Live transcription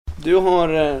Du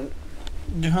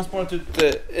har sparat ut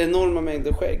enorma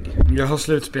mängder skägg. Jag har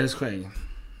slutspelsskägg.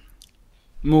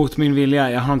 Mot min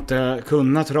vilja. Jag har inte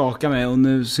kunnat raka mig och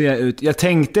nu ser jag ut. Jag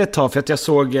tänkte ett tag för att jag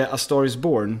såg A Star is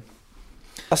Born.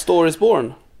 A Star is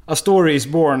Born? A Story is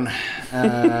Born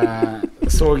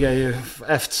såg jag ju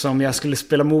eftersom jag skulle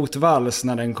spela motvals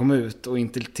när den kom ut och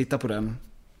inte titta på den.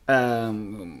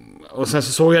 Och sen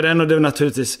så såg jag den och det var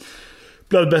naturligtvis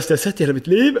bland det bästa jag sett i hela mitt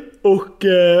liv.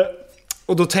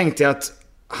 Och då tänkte jag att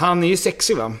han är ju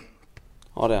sexig, va?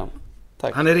 Ja, det är han.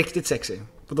 Tack. Han är riktigt sexig.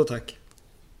 Och då tack.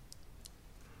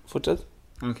 Fortsätt.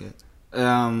 Okej.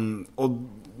 Och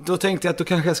då tänkte jag att då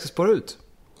kanske jag ska spara ut.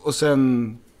 Och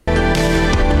sen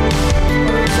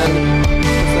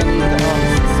inte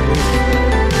alls.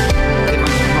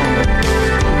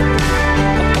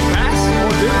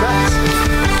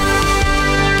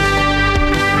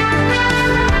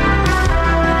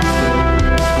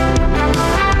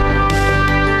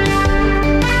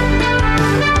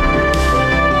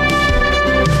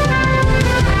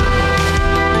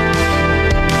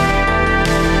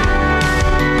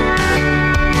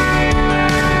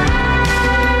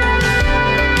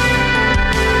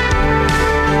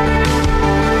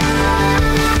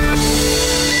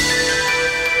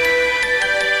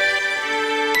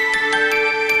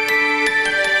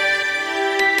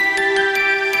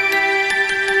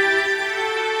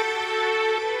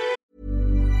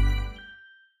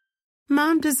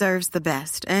 Mom deserves the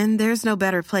best, and there's no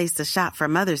better place to shop for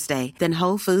Mother's Day than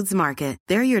Whole Foods Market.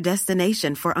 They're your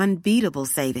destination for unbeatable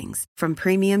savings, from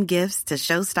premium gifts to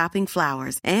show-stopping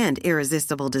flowers and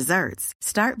irresistible desserts.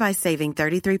 Start by saving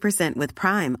 33% with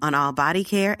Prime on all body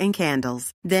care and candles.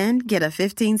 Then get a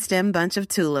 15-stem bunch of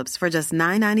tulips for just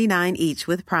 $9.99 each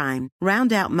with Prime.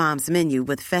 Round out Mom's menu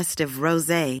with festive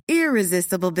rosé,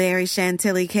 irresistible berry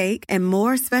chantilly cake, and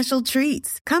more special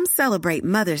treats. Come celebrate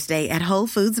Mother's Day at Whole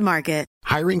Foods Market.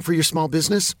 Hiring for your small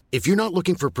business? If you're not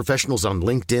looking for professionals on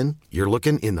LinkedIn, you're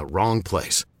looking in the wrong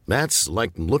place. That's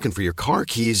like looking for your car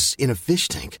keys in a fish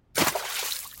tank.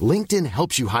 LinkedIn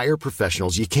helps you hire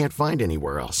professionals you can't find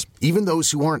anywhere else, even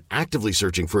those who aren't actively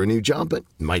searching for a new job but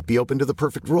might be open to the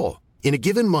perfect role. In a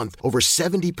given month, over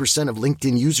 70% of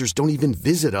LinkedIn users don't even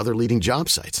visit other leading job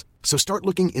sites. So start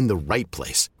looking in the right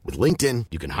place. With LinkedIn,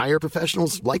 you can hire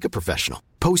professionals like a professional.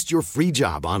 Post your free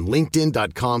job on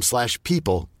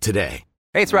linkedin.com/people today.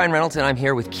 Hey, it's Ryan Reynolds, and I'm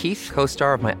here with Keith,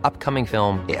 co-star of my upcoming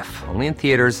film, If, only in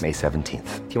theaters May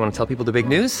 17th. Do you want to tell people the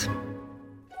big news?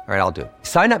 All right, I'll do it.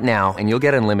 Sign up now and you'll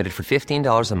get unlimited for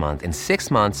 $15 a month and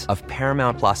 6 months of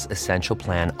Paramount Plus Essential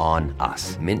Plan on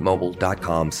us.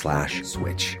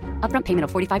 Mintmobile.com/switch. Upfront payment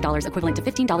of $45 equivalent to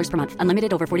 $15 per month.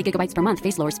 Unlimited over 40 gigabytes per month.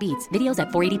 Face lower speeds. Videos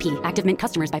at 480p. Active Mint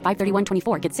customers by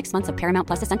 531.24 get 6 months of Paramount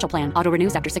Plus Essential Plan. Auto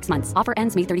renews after 6 months. Offer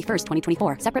ends May 31st,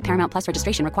 2024. Separate Paramount Plus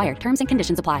registration required. Terms and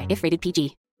conditions apply if rated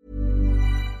PG.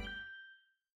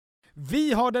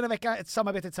 Vi har denna vecka ett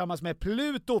samarbete tillsammans med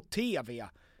Pluto TV.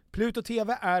 Pluto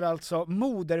TV är alltså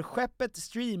moderskeppet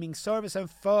streamingservicen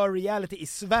för reality i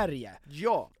Sverige.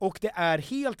 Ja. Och det är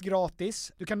helt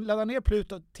gratis. Du kan ladda ner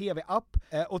Pluto TV-app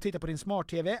och titta på din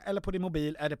smart-tv eller på din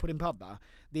mobil eller på din padda.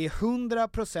 Det är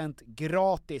 100%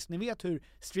 gratis. Ni vet hur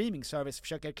streamingservice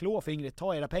försöker klåfingrigt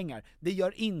ta era pengar. Det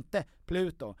gör inte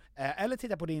Pluto. Eller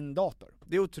titta på din dator.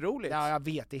 Det är otroligt. Ja, jag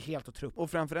vet. Det är helt otroligt.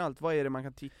 Och framförallt, vad är det man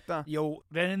kan titta? Jo,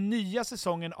 det är den nya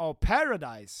säsongen av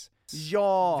Paradise.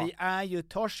 Ja! Vi är ju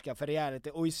torska för reality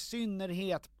och i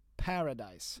synnerhet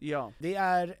Paradise. Ja. Det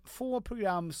är få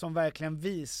program som verkligen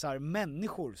visar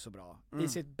människor så bra. I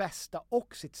sitt bästa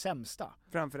och sitt sämsta.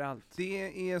 Framförallt.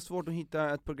 Det är svårt att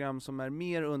hitta ett program som är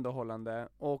mer underhållande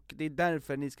och det är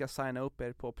därför ni ska signa upp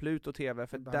er på Pluto TV.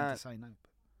 För det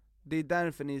är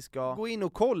därför ni ska gå in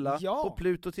och kolla på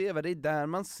Pluto TV. Det är där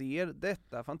man ser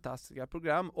detta fantastiska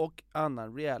program och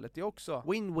annan reality också.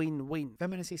 Win, win, win.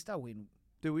 Vem är den sista win?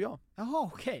 Du och jag. Jaha,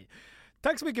 okej.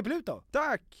 Tack så mycket Pluto.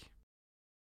 Tack!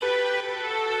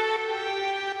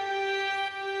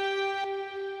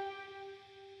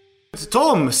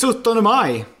 Tom, 17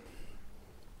 maj.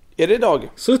 Är det idag?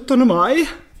 17 maj?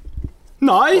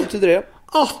 Nej. Vad betyder det?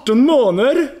 18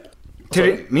 månader.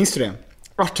 Minns du det?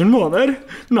 18 månader?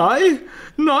 Nej.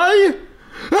 Nej.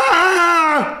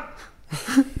 Ah!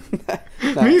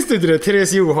 Minns du det?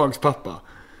 Therese Johags pappa.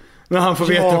 När han får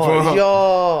veta på...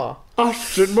 Ja!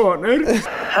 18 månader.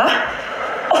 Hä?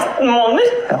 18 månader?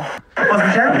 Ja. Vad ska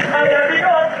jag säga? Jag blir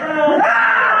 18 månader.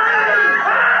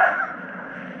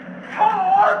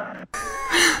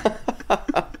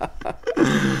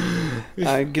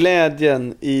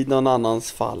 Glädjen i någon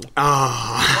annans fall.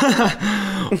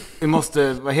 Vi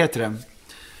måste, vad heter det?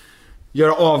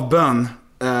 Göra avbön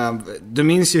Du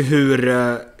minns ju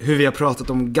hur vi har pratat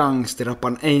om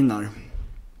gangsterrapparen Einar.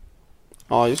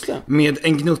 Ja, just det. Med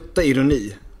en gnutta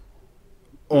ironi.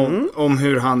 Om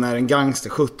hur han är en gangster,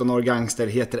 17 år gangster,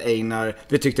 heter Einar.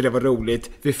 Vi tyckte det var roligt,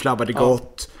 vi flabbade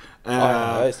gott.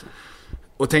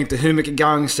 Och tänkte, hur mycket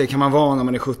gangster kan man vara när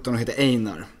man är 17 och heter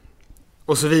Einar?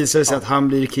 Och så visar det sig att han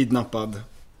blir kidnappad,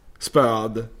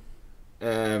 spöad,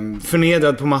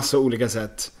 förnedrad på massa olika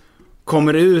sätt.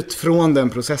 Kommer ut från den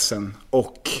processen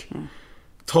och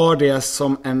tar det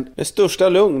som en... Det största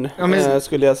lugn,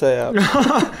 skulle jag säga.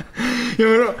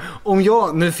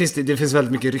 Nu finns det finns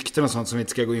väldigt mycket rykten och sånt som vi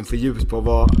inte ska gå in för djupt på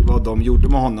vad de gjorde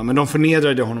med honom. Men de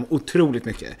förnedrade honom otroligt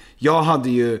mycket. Jag hade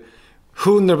ju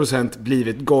 100%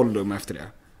 blivit Gollum efter det.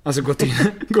 Alltså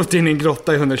gått in i en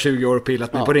grotta i 120 år och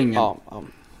pillat mig på ringen.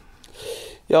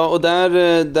 Ja, och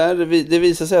det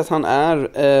visar sig att han är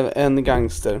en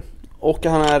gangster. Och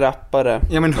han är rappare.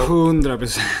 Ja, men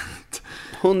 100%.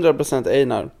 100%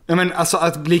 Einar. Ja, men alltså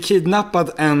att bli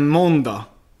kidnappad en måndag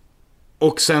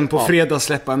och sen på fredag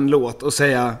släppa en låt och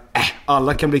säga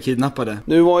alla kan bli kidnappade.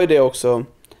 Nu var ju det också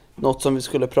något som vi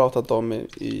skulle pratat om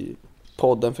i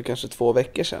podden för kanske 2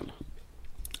 veckor sedan.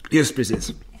 Just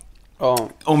precis. Ja.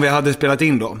 Om vi hade spelat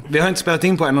in då. Vi har inte spelat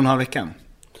in på 1,5 veckan.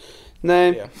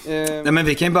 Nej. Nej, men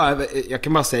jag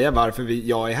kan bara säga varför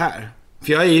jag är här.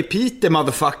 För jag är i Piteå,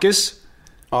 motherfuckers.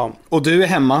 Ja. Och du är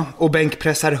hemma och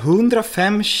bänkpressar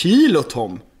 105 kilo,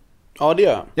 Tom. Ja, det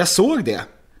gör jag. Jag såg det.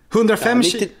 105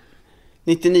 kilo.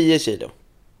 99 kilo.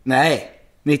 Nej,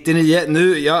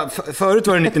 99. Förut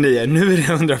var det 99, nu är det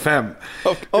 105.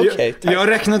 Okej, tack. Jag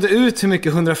räknade ut hur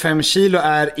mycket 105 kilo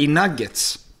är i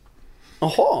nuggets.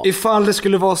 Jaha. Ifall det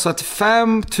skulle vara så att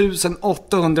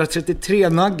 5833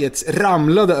 nuggets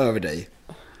ramlade över dig.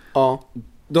 Ja.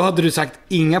 Då hade du sagt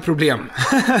inga problem.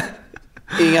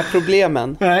 Inga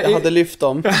problemen. Nej. Jag hade lyft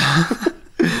dem.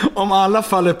 Om alla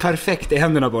faller perfekt i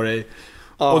händerna på dig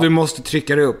och du måste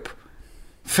trycka det upp.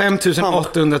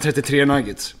 5833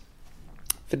 nuggets.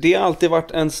 För det har alltid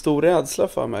varit en stor rädsla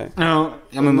för mig. Ja,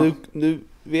 men nu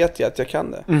vet jag att jag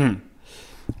kan det.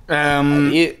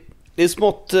 Det är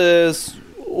smått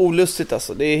olustigt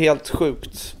alltså. Det är helt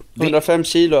sjukt. 105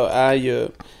 kilo är ju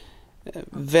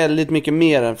väldigt mycket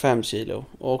mer än 5 kilo.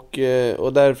 Och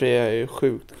därför är jag ju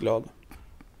sjukt glad.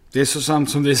 Det är så sant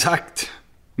som det är sagt.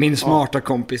 Min smarta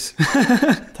kompis.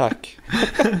 Tack.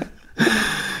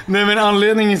 Nej, men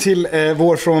anledningen till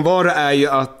vår frånvaro är ju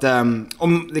att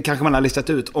om det kanske man har listat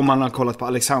ut om man har kollat på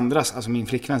Alexandras, alltså min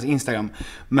flickväns Instagram.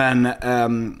 Men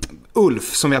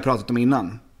Ulf, som vi har pratat om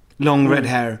innan, long red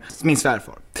hair, min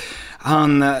svärfar,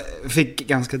 han fick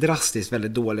ganska drastiskt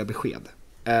väldigt dåliga besked.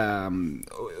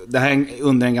 Det här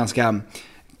under en ganska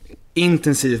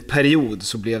intensiv period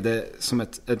så blev det som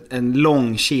en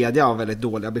lång kedja av väldigt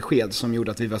dåliga besked som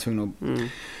gjorde att vi var tvungna att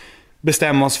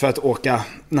bestämma oss för att åka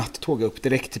nattåg upp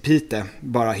direkt till Piteå,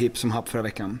 bara hipp som happ förra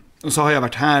veckan. Och så har jag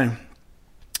varit här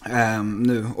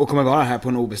nu och kommer vara här på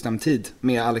en obestämd tid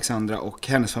med Alexandra och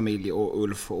hennes familj och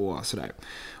Ulf och sådär,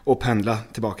 och pendla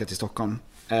tillbaka till Stockholm.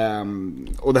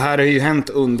 Och det här har ju hänt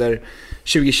under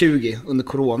 2020, under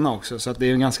corona också, så att det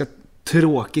är en ganska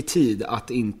tråkig tid att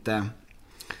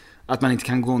man inte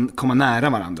kan komma nära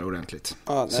varandra ordentligt.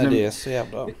 Ja, nej, det är så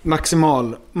jävla...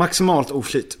 Maximalt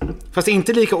oflyt. Fast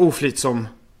inte lika oflyt som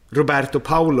Roberto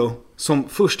Paolo, som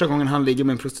första gången han ligger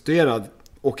med en prostituerad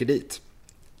åker dit.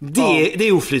 Det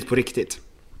är oflyt på riktigt.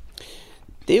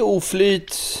 Det är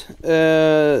oflyt,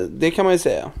 det kan man ju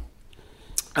säga.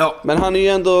 Ja. Men han är ju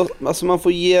ändå, alltså man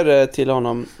får ge det till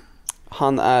honom,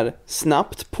 han är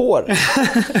snabbt på det.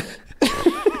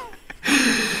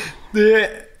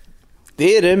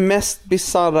 Det är det mest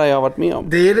bizarra jag har varit med om.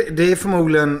 Det är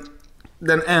förmodligen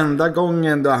den enda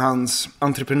gången då hans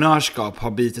entreprenörskap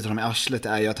har bitit honom i arslet,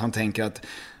 är ju att han tänker att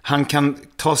han kan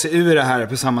ta sig ur det här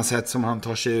på samma sätt som han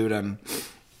tar sig ur en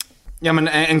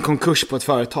konkurs på ett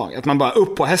företag. Att man bara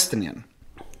upp på hästen igen.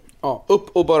 Ja, upp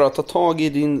och bara ta tag i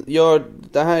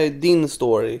det här är din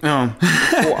story. Ja.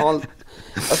 Och allt.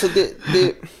 Alltså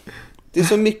det är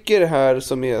så mycket det här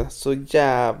som är så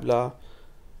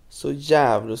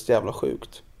jävla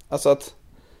sjukt. Alltså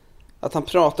att han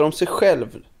pratar om sig själv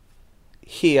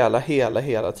hela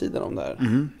tiden om det här.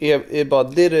 Är bara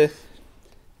det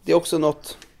är också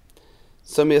något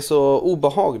som är så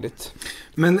obehagligt.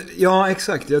 Men ja,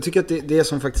 exakt. Jag tycker att det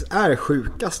som faktiskt är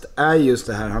sjukast är just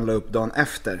det här han la upp dagen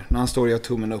efter, när han står och gör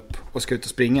tummen upp och ska ut och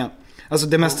springa. Alltså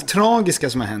det mest tragiska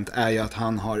som har hänt är ju att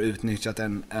han har utnyttjat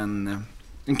en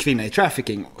kvinna i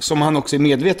trafficking, som han också är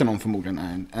medveten om förmodligen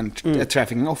är ett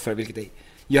trafficking-offer, vilket är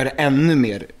gör det ännu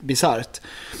mer bizarrt.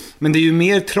 Men det är ju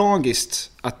mer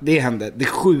tragiskt att det hände. Det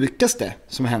sjukaste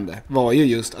som hände var ju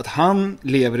just att han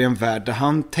lever i en värld där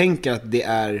han tänker att det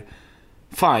är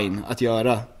fine att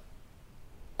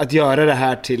göra det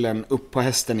här till en upp på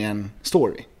hästen igen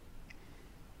story.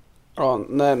 Ja,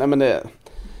 nej men det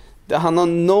han har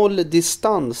noll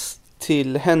distans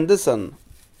till händelsen.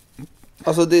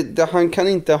 Alltså han kan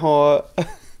inte ha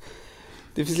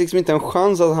det finns liksom inte en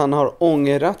chans att han har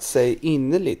ångrat sig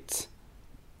innerligt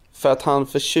för att han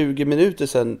för 20 minuter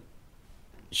sedan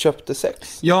köpte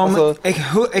sex. Ja, alltså,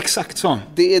 men exakt så.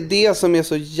 Det är det som är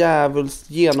så jävligt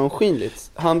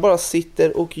genomskinligt. Han bara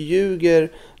sitter och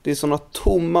ljuger. Det är såna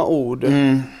tomma ord.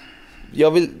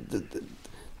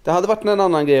 Det hade varit en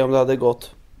annan grej om det hade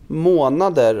gått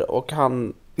månader och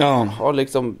han har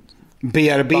liksom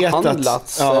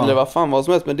behandlats eller vad fan vad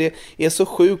som helst. Men det är så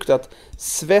sjukt att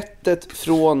svettet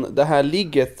från det här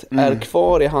ligget är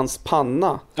kvar i hans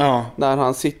panna när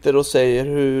han sitter och säger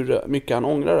hur mycket han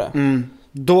ångrar det.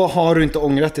 Då har du inte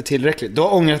ångrat det tillräckligt. Du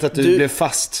har ångrat att du blev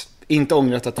fast, inte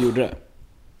ångrat att du gjorde det.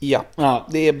 Ja,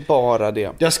 det är bara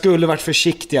det. Jag skulle varit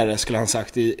försiktigare, skulle han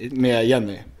sagt med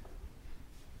Jenny.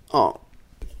 Ja.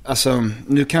 Alltså,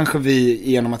 nu kanske vi,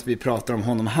 genom att vi pratar om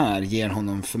honom här, ger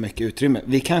honom för mycket utrymme.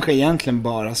 Vi kanske egentligen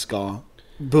bara ska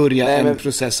börja en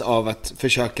process av att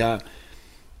försöka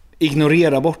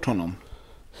ignorera bort honom.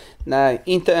 Nej,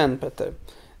 inte än, Petter.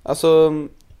 Alltså,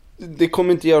 det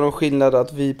kommer inte göra någon skillnad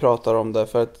att vi pratar om det,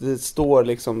 för att det står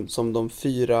liksom som de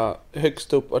 4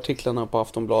 högst upp artiklarna på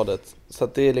Aftonbladet. Så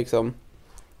att det är liksom,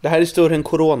 det här är större än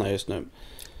corona just nu.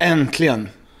 Äntligen.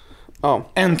 Ja.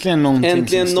 Äntligen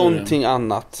någonting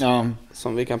annat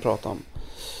som vi kan prata om.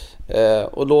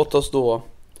 Och låt oss då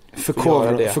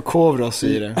förkovra oss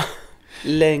i det.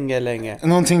 länge.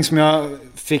 Någonting som jag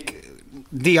fick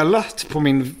delat på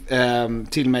min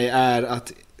till mig är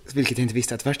att, vilket jag inte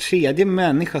visste, att var tredje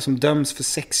människa som döms för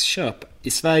sexköp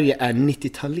i Sverige är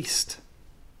 90-talist.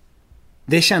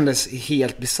 Det kändes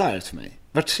helt bisarrt för mig.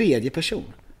 Var tredje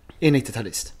person är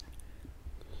 90-talist.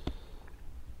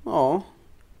 Ja,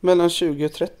 mellan 20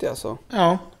 och 30 alltså.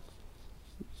 Ja.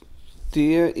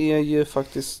 Det är ju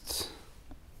faktiskt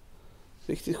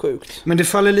riktigt sjukt. Men det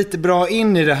faller lite bra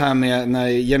in i det här med när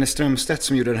Jenny Strömstedt,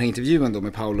 som gjorde den här intervjun då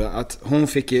med Paula, att hon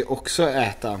fick ju också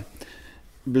äta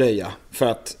blöja för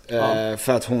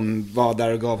att hon var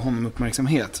där och gav honom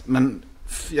uppmärksamhet. Men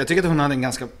jag tycker att hon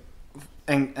hade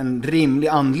en rimlig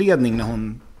anledning när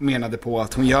hon menade på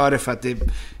att hon gör det för att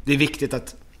det är viktigt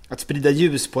att sprida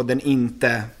ljus på den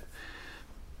inte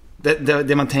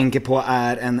det man tänker på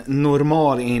är en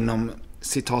normal, inom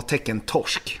citattecken,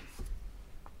 torsk.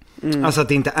 Alltså att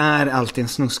det inte är alltid en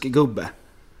snuskig gubbe.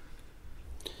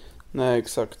 Nej,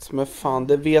 exakt. Men fan,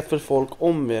 det vet väl folk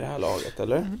om i det här laget,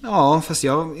 eller? Ja, fast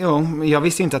jag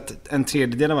visste inte att en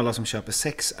tredjedel av alla som köper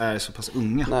sex är så pass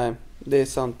unga. Nej, det är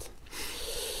sant.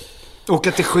 Och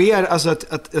att det sker, alltså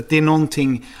att det är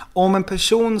någonting. Om en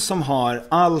person som har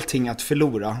allting att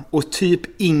förlora och typ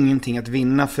ingenting att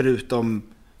vinna förutom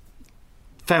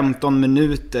 15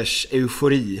 minuters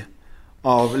eufori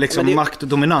av liksom makt och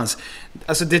dominans.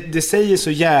 Alltså det säger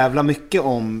så jävla mycket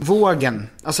om vågen.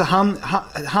 Alltså han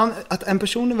att en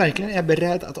person verkligen är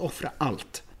beredd att offra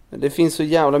allt. Det finns så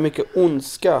jävla mycket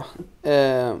ondska.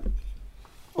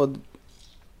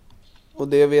 Och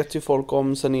det vet ju folk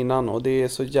om sen innan. Och det är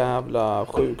så jävla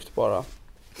sjukt bara.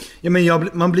 Ja, men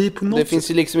man blir på något det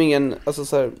finns ju liksom ingen, alltså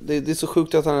så här, det är så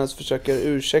sjukt att han ens försöker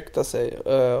ursäkta sig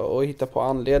och hitta på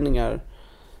anledningar.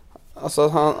 Alltså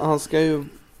han ska ju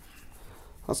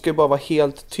bara vara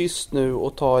helt tyst nu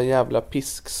och ta en jävla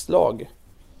piskslag.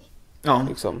 Ja.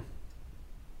 Liksom.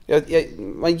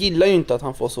 Man gillar ju inte att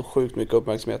han får så sjukt mycket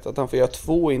uppmärksamhet. Att han får göra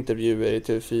 2 intervjuer i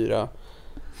TV4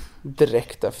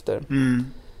 direkt efter.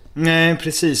 Nej,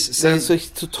 precis. Det är så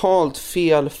totalt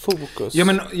fel fokus.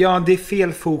 Ja, det är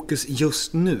fel fokus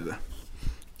just nu.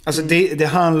 Alltså det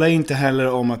handlar inte heller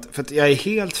om att, för att jag är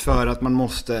helt för att man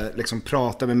måste liksom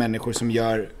prata med människor som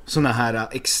gör såna här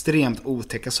extremt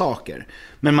otäcka saker.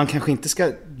 Men man kanske inte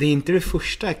ska, det är inte det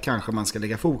första kanske man ska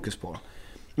lägga fokus på.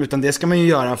 Utan det ska man ju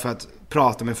göra för att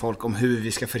prata med folk om hur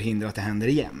vi ska förhindra att det händer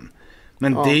igen.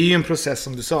 Men det är ju en process,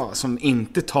 som du sa, som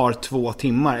inte tar 2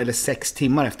 timmar eller 6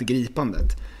 timmar efter gripandet.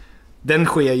 Den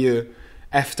sker ju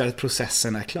efter att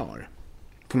processen är klar.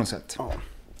 På något sätt.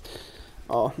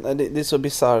 Ja, det är så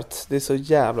bizarrt. Det är så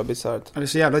jävla bizarrt. Ja, det är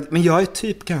så jävla. Men jag är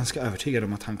typ ganska övertygad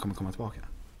om att han kommer komma tillbaka.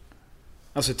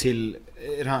 Alltså till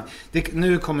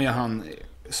nu kommer ju han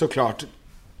såklart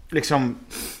liksom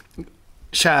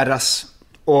käras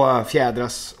och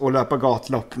fjädras och löpa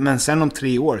gatlopp. Men sen om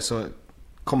 3 år så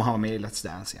kommer han med i Let's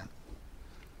Dance igen.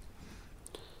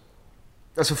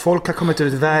 alltså folk har kommit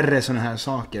ut värre såna här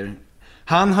saker.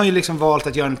 Han har ju liksom valt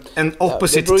att göra en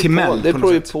opposite till Mel. Det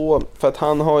beror ju på, för att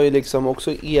han har ju liksom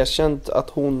också erkänt att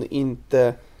hon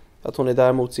är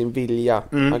där mot sin vilja.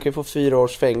 Han kan ju få 4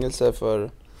 års fängelse för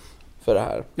det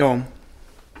här. Ja.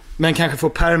 Men kanske få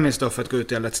permis då för att gå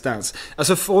ut i Let's Dance.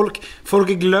 Alltså folk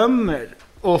glömmer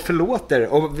och förlåter.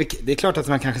 Och det är klart att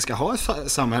man kanske ska ha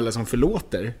ett samhälle som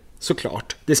förlåter.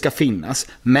 Såklart, det ska finnas.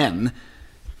 Men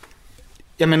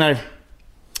jag menar,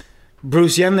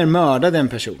 Bruce Jenner mördade en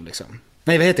person liksom.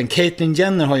 Nej, vad heter den? Caitlyn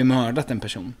Jenner har ju mördat en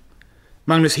person.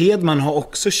 Magnus Hedman har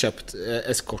också köpt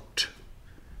eskort.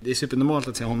 Det är supernormalt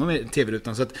att se honom i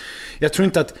tv-rutan, så att jag tror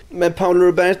inte att... Men Paolo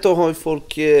Roberto har ju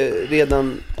folk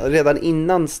redan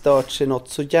innan stört sig något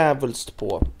så jävulst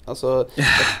på. Alltså,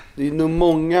 det är nog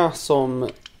många som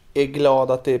är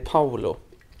glada att det är Paolo.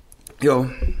 Ja.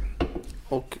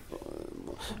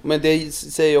 Men det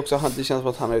säger också att det känns som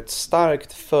att han har ett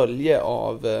starkt följe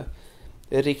av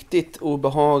riktigt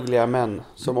obehagliga män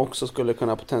som också skulle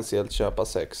kunna potentiellt köpa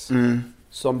sex.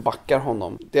 Som backar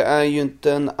honom. Det är ju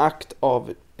inte en akt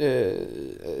av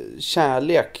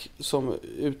kärlek som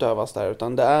utövas där,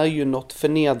 utan det är ju något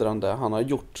förnedrande han har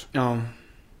gjort. Ja.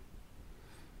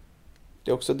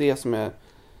 Det är också det som är...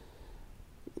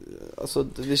 Alltså,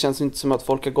 det känns inte som att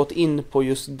folk har gått in på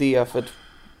just det för...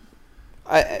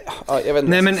 Jag vet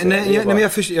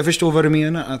inte. Jag förstår vad du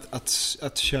menar.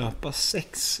 Att köpa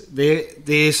sex.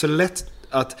 Det är så lätt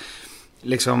att...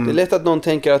 Liksom, det är lätt att någon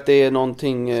tänker att det är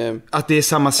någonting... att det är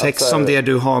samma sex som det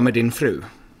du har med din fru.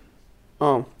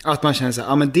 Ja. Att man känner så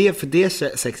här, men det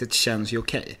sexet känns ju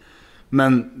okej.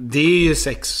 Men det är ju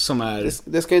sex som är...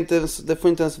 Det får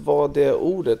inte ens vara det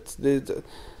ordet.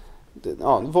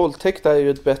 Våldtäkt är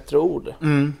ju ett bättre ord.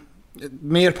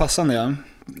 Mer passande, ja.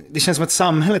 Det känns som att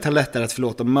samhället har lättare att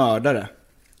förlåta mördare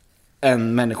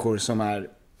än människor som är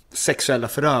sexuella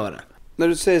förövare. När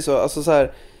du säger så, alltså så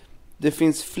här, det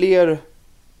finns fler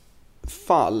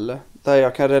fall där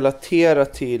jag kan relatera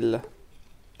till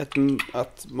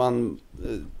att man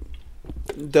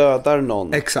dödar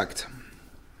någon. Exakt.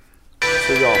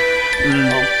 Så ja.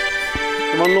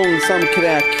 Det var en långsam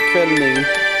kräkkvällning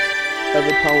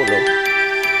över Paolo.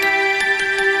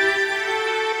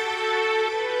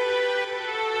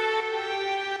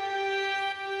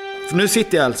 För nu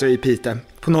sitter jag alltså i Piteå,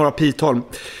 på Norra Pitholm.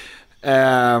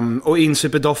 Och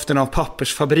insuper doften av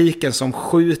pappersfabriken som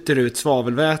skjuter ut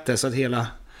svavelväte så att hela...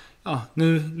 Ja,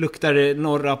 nu luktar det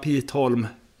Norra Pitholm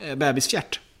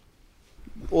bebisfjärt.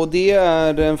 Och det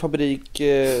är en fabrik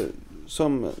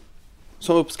som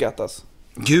uppskattas.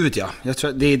 Gud ja, jag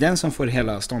tror det är den som får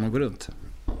hela stan att gå runt.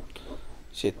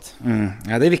 Shit.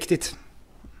 Ja, det är viktigt.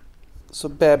 Så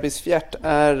bebisfjärt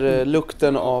är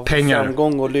lukten av pengar,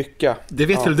 framgång och lycka. Det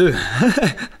vet väl du?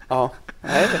 Ja,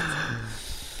 jag vet.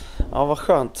 Ja, vad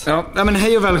skönt. Ja, men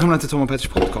hej och välkomna till Tom och Petters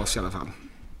podcast i alla fall.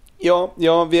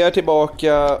 Ja, vi är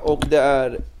tillbaka och det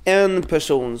är en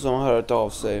person som har hört av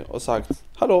sig och sagt: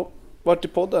 hallå, vart är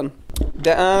podden?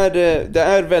 Det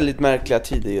är väldigt märkliga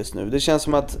tider just nu. Det känns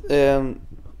som att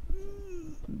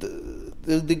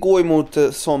det går emot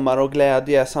sommar och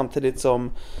glädje samtidigt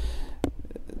som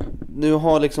nu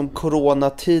har liksom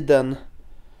coronatiden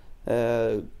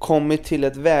kommit till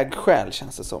ett vägskäl,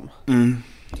 känns det som.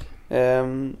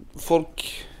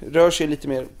 Folk rör sig lite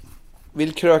mer,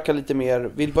 vill kröka lite mer,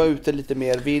 vill vara ute lite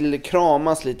mer, vill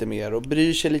kramas lite mer och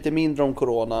bryr sig lite mindre om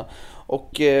corona. Och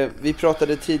vi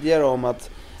pratade tidigare om att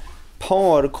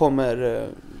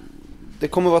det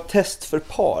kommer vara test för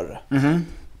par.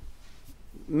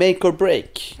 Make or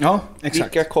break. Ja,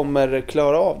 exakt. Vilka kommer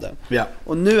klara av det? Ja.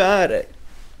 Och nu är det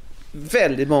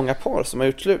väldigt många par som har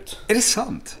gjort slut. Är det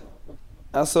sant?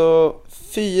 Alltså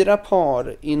 4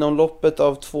 par inom loppet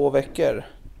av 2 veckor.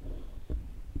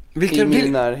 I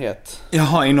min närhet.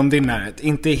 Jaha, inom din närhet,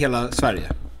 inte i hela Sverige.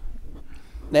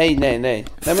 Nej.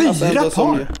 4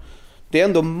 par? Det är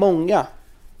ändå många.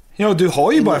 Ja, du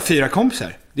har ju bara 4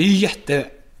 kompisar. Det är ju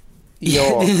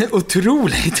Ja. Det är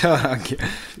otroligt hög.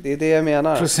 Det är det jag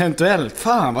menar. Procentuellt,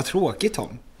 fan vad tråkigt,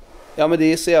 Tom. Ja, men det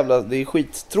är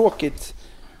skittråkigt.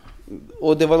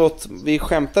 Och det var något vi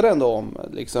skämtade ändå om,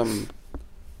 liksom,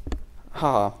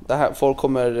 det här,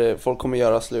 folk kommer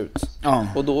göra slut. Ja.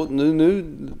 Och då nu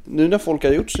när folk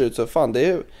har gjort slut så fan,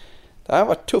 det har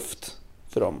varit tufft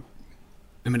för dem.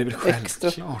 Nej, men det är väl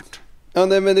självklart. Ja,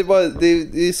 nej, men det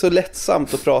är så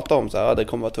lättsamt att prata om så här, det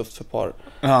kommer vara tufft för par.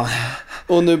 Ja.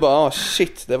 Och nu bara,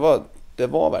 shit, det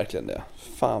var verkligen det.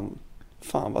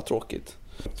 Fan vad tråkigt.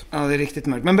 Ja, det är riktigt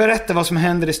mörkt. Men berätta vad som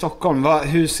händer i Stockholm.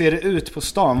 Hur ser det ut på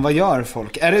stan? Vad gör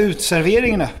folk? Är det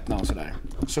utserveringen öppna och sådär?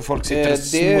 Så folk sitter och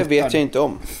det vet jag inte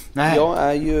om. Nej.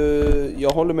 Jag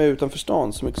håller mig utanför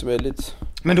stan så mycket som möjligt.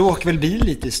 Men du åker väl bil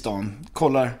lite i stan?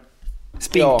 Kollar,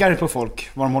 spinkar på folk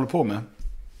vad de håller på med?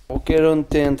 Åker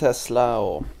runt i en Tesla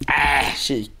och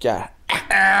kikar.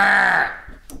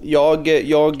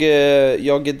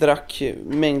 Jag drack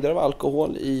mängder av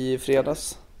alkohol i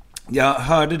fredags. Jag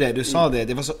hörde det, du sa det.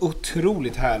 Det var så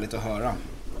otroligt härligt att höra.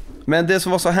 Men det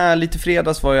som var så härligt i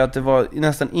fredags var ju att det var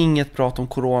nästan inget prat om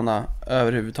corona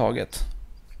överhuvudtaget.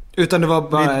 Utan det var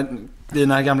bara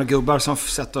dina gamla gubbar som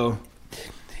satt och...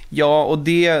 Ja, och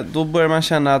då börjar man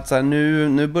känna att så här,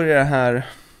 nu börjar det här...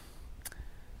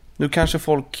 Nu kanske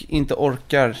folk inte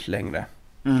orkar längre.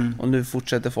 Och nu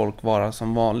fortsätter folk vara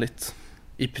som vanligt.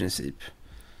 I princip.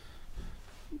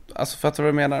 Alltså, fattar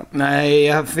du vad jag menar? Nej,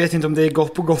 jag vet inte om det är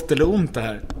gott på gott eller ont det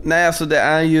här. Nej, alltså det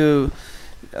är ju...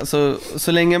 Alltså,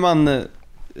 så länge man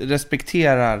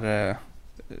respekterar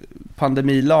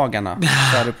pandemilagarna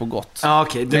så är det på gott.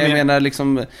 Okay, men jag menar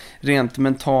liksom rent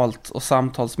mentalt och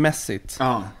samtalsmässigt.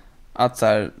 Att så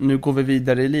här, nu går vi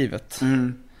vidare i livet.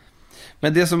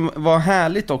 Men det som var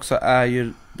härligt också är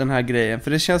ju den här grejen.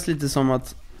 För det känns lite som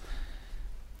att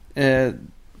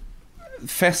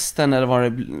festen eller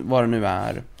vad det nu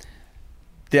är,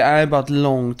 det är bara ett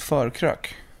långt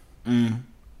förkrök.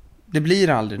 Det blir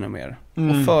aldrig något mer.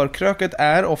 Och förkröket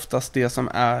är oftast det som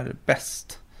är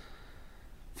bäst.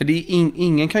 För det är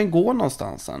ingen kan gå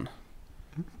någonstans sen.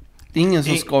 Det är ingen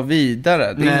som ska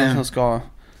vidare. Det är ingen som ska...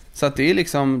 Så att det är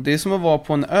liksom, det är som att vara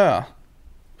på en ö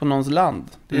på någons land.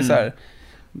 Det är så här,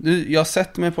 jag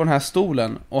sätter mig på den här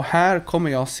stolen och här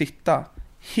kommer jag sitta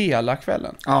hela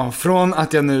kvällen. Ja, från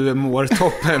att jag nu mår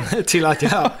toppen till att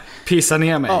jag pissar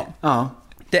ner mig. Ja.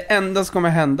 Det enda som kommer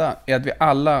hända är att vi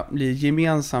alla blir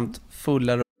gemensamt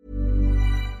fullare.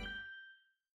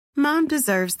 Mom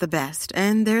deserves the best,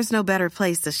 and there's no better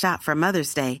place to shop for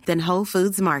Mother's Day than Whole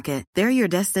Foods Market. They're your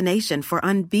destination for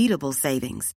unbeatable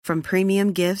savings, from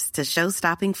premium gifts to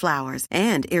show-stopping flowers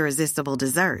and irresistible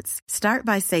desserts. Start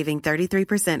by saving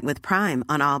 33% with Prime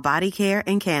on all body care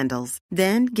and candles.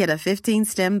 Then get a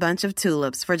 15-stem bunch of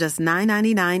tulips for just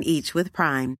 $9.99 each with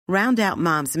Prime. Round out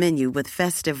Mom's menu with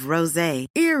festive rosé,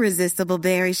 irresistible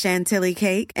berry chantilly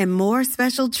cake, and more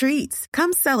special treats.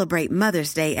 Come celebrate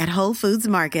Mother's Day at Whole Foods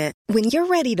Market. When you're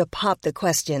ready to pop the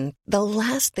question, the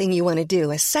last thing you want to do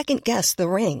is second-guess the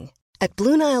ring. At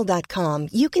BlueNile.com,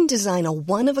 you can design a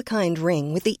one-of-a-kind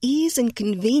ring with the ease and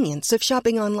convenience of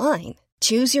shopping online.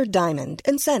 Choose your diamond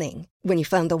and setting. When you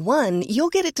find the one, you'll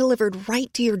get it delivered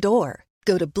right to your door.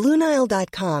 Go to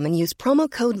BlueNile.com and use promo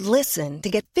code LISTEN to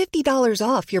get $50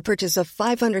 off your purchase of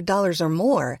 $500 or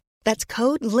more. That's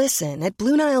code LISTEN at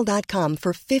BlueNile.com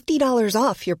for $50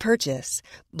 off your purchase.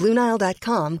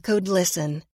 BlueNile.com, code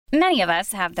LISTEN. Many of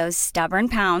us have those stubborn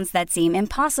pounds that seem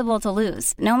impossible to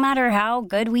lose, no matter how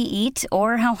good we eat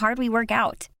or how hard we work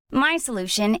out. My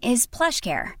solution is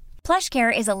PlushCare.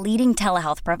 PlushCare is a leading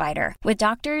telehealth provider with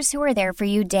doctors who are there for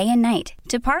you day and night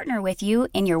to partner with you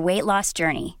in your weight loss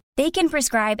journey. They can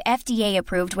prescribe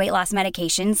FDA-approved weight loss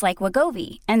medications like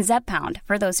Wegovy and Zepbound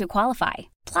for those who qualify.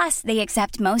 Plus, they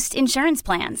accept most insurance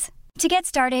plans. To get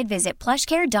started, visit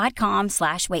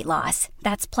plushcare.com/weightloss.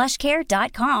 That's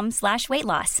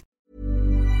plushcare.com/weightloss.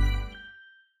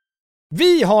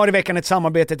 Vi har i veckan ett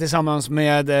samarbete tillsammans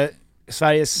med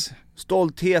Sveriges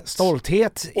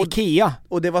stolthet IKEA.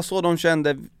 Och det var så de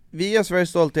kände, vi är Sveriges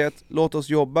stolthet, låt oss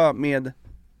jobba med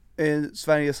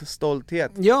Sveriges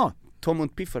stolthet. Ja. Tom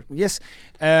und Piffer. Yes.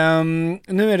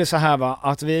 Nu är det så här va,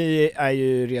 att vi är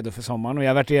ju redo för sommaren och jag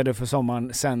har varit redo för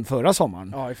sommaren sedan förra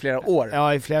sommaren. Ja, i flera år.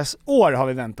 Ja, i flera år har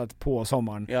vi väntat på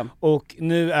sommaren. Ja. Och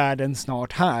nu är den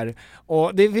snart här.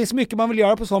 Och det finns mycket man vill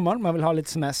göra på sommaren. Man vill ha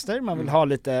lite semester, man vill ha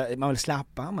lite, man vill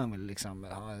slappa, man vill liksom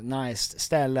ha ett nice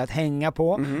ställe att hänga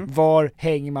på. Var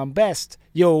hänger man bäst?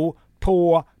 Jo,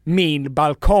 på min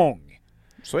balkong.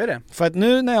 Så är det. För att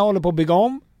nu när jag håller på att bygga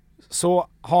om så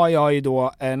har jag ju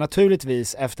då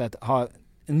naturligtvis efter att ha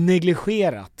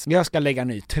negligerat. Jag ska lägga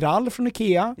ny trall från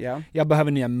IKEA. Yeah. Jag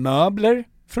behöver nya möbler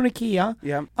från IKEA.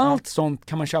 Yeah. Allt sånt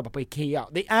kan man köpa på IKEA.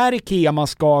 Det är IKEA man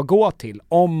ska gå till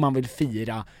om man vill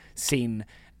fira sin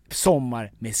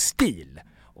sommar med stil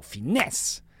och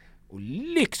finess. Och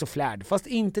lyx och flärd, fast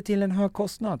inte till en hög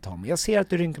kostnad, Tom. Jag ser att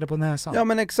du rynkade på näsan. Ja,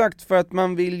 men exakt, för att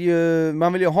man vill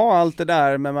ju ha allt det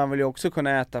där, men man vill ju också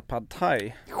kunna äta pad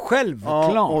thai.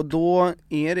 Självklart. Ja, och då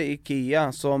är det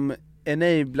IKEA som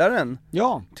enablaren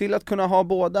till att kunna ha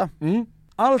båda.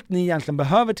 Allt ni egentligen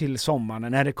behöver till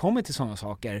sommaren när det kommer till sådana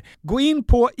saker. Gå in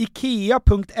på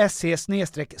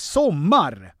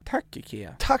ikea.se/sommar. Tack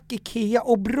IKEA. Tack IKEA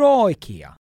och bra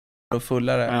IKEA. Och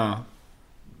fullare. Ja.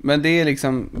 Men det är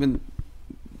liksom,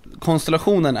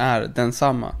 konstellationen är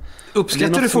densamma.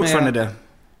 Uppskattar du fortfarande det?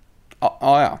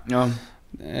 Ja.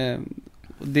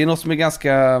 det är något som är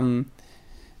ganska...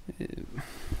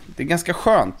 det är ganska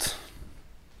skönt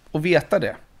att veta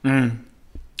det.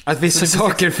 Att vissa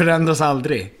saker förändras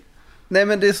aldrig. Nej,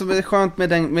 men det som är skönt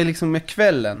med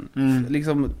kvällen,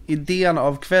 liksom idén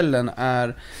av kvällen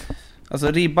är,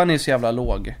 alltså ribban är så jävla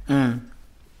låg.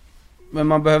 Men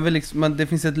man behöver liksom, det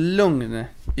finns ett lugn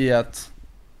i att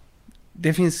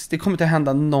det kommer inte att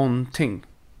hända någonting.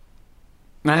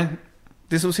 Nej.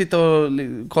 Det är som att sitta och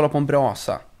kolla på en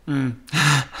brasa.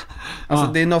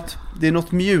 Alltså det är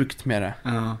något mjukt med det.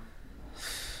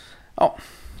 Ja,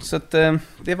 så att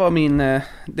det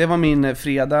var min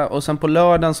fredag. Och sen på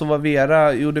lördagen så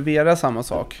gjorde Vera samma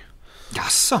sak.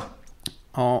 Jaså?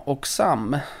 Ja, och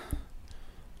Sam,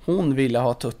 hon ville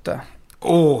ha tutte.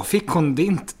 Fick hon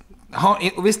din...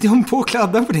 Visst är hon på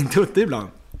kladden på din tutte ibland?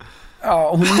 Ja,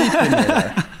 hon nyper med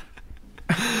det.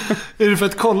 Är det för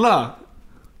att kolla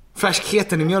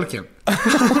färskheten i mjölken?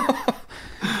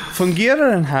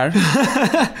 Fungerar den här?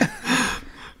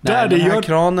 Nej, den här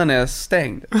kranen är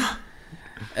stängd.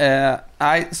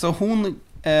 Nej, så hon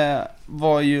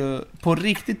var ju på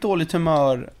riktigt dåligt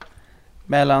humör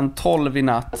mellan 12 i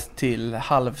natt till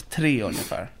 2:30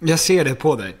 ungefär. Jag ser det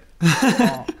på dig.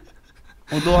 Ja.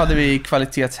 Och då hade vi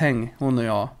kvalitetshäng, hon och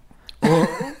jag.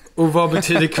 Och vad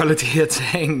betyder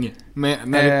kvalitetshäng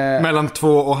mellan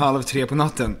 2 och 2:30 på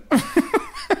natten?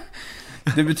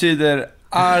 Det betyder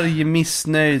arg,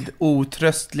 missnöjd,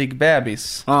 otröstlig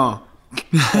bebis. Ja.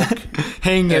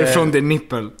 Hänger från din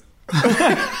nippel.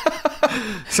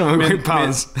 Som en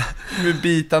schimpans. Med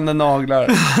bitande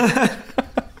naglar.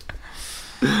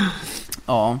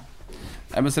 Ja.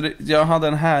 Men så jag hade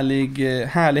en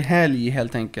härlig helg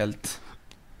helt enkelt.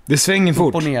 Det svänger fort.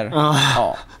 Upp och ner.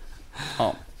 Ja.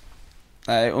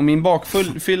 Nej, och min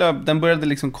bakfylla, den började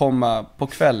liksom komma på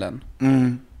kvällen.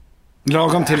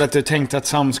 Lagom till att du tänkte att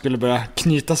Sam skulle börja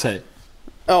knyta sig.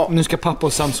 Ja. Nu ska pappa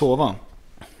och Sam sova.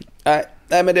 Nej,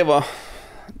 men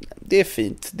det är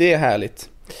fint. Det är härligt.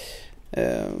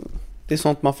 Det är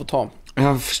sånt man får ta.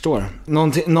 Jag förstår.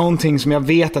 Någonting som jag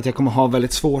vet att jag kommer ha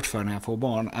väldigt svårt för när jag får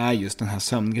barn är just den här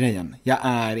sömngrejen. Jag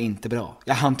är inte bra.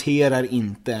 Jag hanterar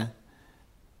inte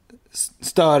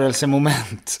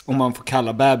störelsemoment, om man får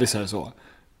kalla bebisar så,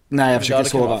 när jag försöker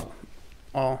sova.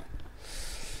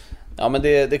 Ja, men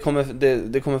det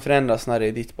kommer förändras när det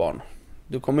är ditt barn.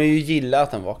 Du kommer ju gilla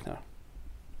att den vaknar.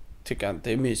 Tycker jag,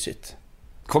 det är mysigt.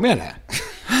 Kommer jag det?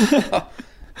 Ja,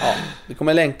 du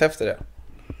kommer längta efter det.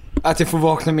 Att jag får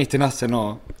vakna mitt i natten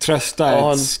och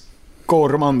trösta ett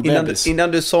skormande bebis.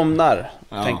 Innan du somnar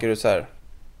tänker du så här: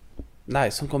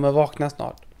 nej, som kommer vakna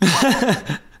snart.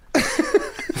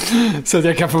 Så att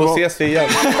jag kan få då ses vi igen.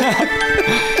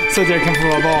 Så att jag kan få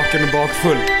vara vaken och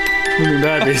bakfull med min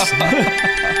bebis.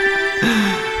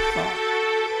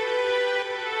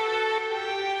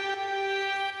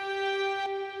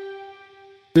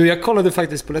 Du, jag kollade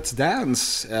faktiskt på Let's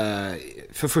Dance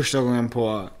för första gången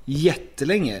på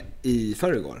jättelänge i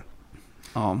förrgår.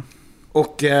 Ja.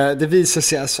 Och det visar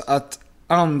sig alltså att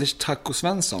Anders Taco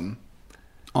Svensson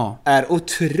är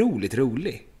otroligt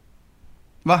rolig.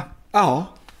 Va? Ja.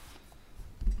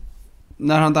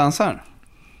 När han dansar?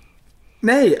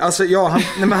 Nej, alltså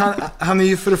han är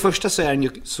ju, för det första så är han ju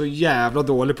så jävla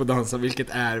dålig på att dansa, vilket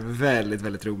är väldigt,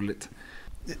 väldigt roligt.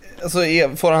 Alltså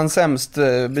får han sämst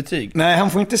betyg? Nej, han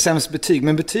får inte sämst betyg.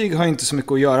 Men betyg har inte så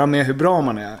mycket att göra med hur bra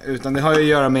man är, utan det har ju att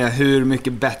göra med hur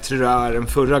mycket bättre du är än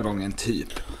förra gången, typ.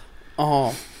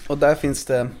 Ja, och där finns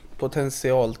det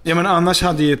potential. Ja, men annars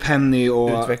hade ju Penny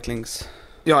och... utvecklings...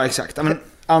 Ja, exakt. Men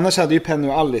annars hade ju Penny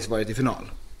och Alice varit i final.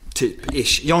 Typ,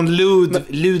 ish. John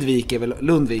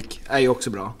Lundvik är ju också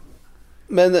bra.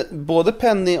 Men både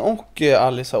Penny och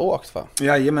Alice har åkt, va?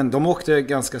 Ja, men de åkte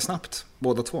ganska snabbt,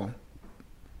 båda två.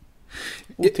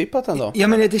 Otippat ändå. Ja,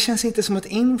 men det känns inte som att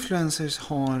influencers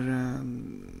har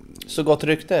så gott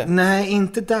rykte. Nej,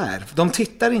 inte där. De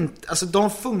tittar inte, alltså de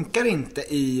funkar inte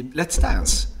i Let's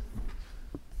Dance.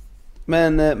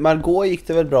 Men Margot gick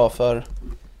det väl bra för?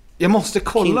 Jag måste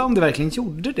kolla om det verkligen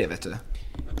gjorde det, vet du.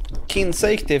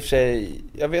 Kinsa gick det i och för sig.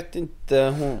 Jag vet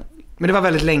inte Men det var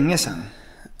väldigt länge sedan.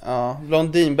 Ja,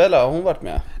 Blondinbella, hon varit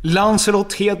med.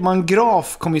 Lancelot Hedman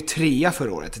Graf kom ju 3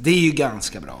 förra året. Det är ju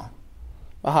ganska bra.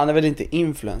 Men han är väl inte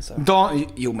influencer?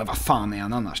 Jo, men vad fan är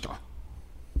han annars då?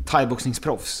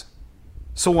 Thaiboxningsproffs.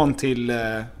 Son till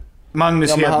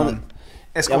Magnus Hedman.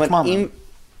 Eskortmannen.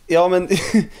 Ja, men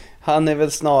han är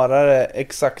väl snarare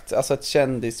exakt, alltså ett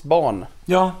kändisbarn.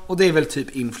 Ja, och det är väl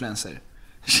typ influencer.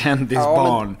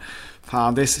 Kändisbarn. Ja,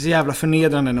 fan, det är så jävla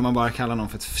förnedrande när man bara kallar någon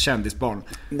för ett kändisbarn.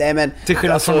 Nej, men till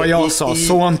skillnad alltså, från vad jag sa,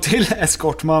 son till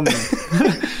eskortmannen.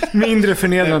 Mindre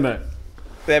förnedrande.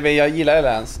 Jag gillar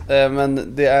Lance,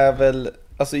 men det är väl,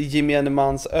 alltså i gemene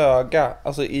mans öga,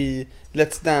 alltså i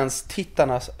Let's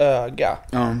Dance-tittarnas öga,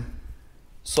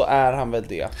 så är han väl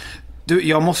det. Du,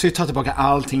 jag måste ju ta tillbaka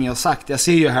allting jag sagt. Jag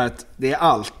ser ju här att det är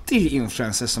alltid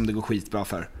influencers som det går skitbra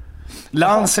för.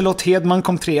 Lancelot Hedman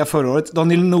kom 3 förra året.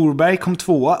 Daniel Norberg kom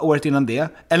 2 året innan det.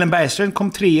 Ellen Bergström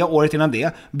kom 3 året innan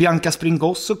det. Bianca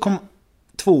Springosso kom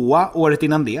 2 året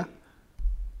innan det.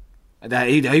 Det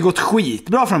har ju gått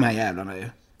skitbra för de här jävlarna ju.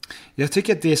 Jag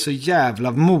tycker att det är så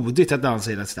jävla modigt att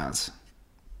dansa i Let's Dance.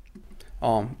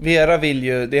 Ja, Vera vill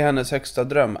ju, det är hennes högsta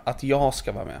dröm, att jag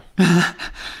ska vara med.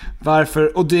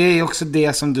 Varför? Och det är också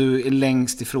det som du är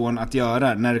längst ifrån att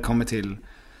göra när det kommer till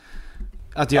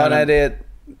att göra... Ja, nej,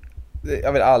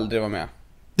 jag vill aldrig vara med.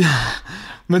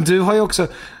 Men du har ju också...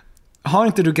 Har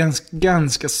inte du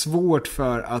ganska svårt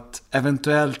för att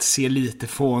eventuellt se lite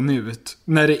fånig ut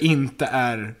när det inte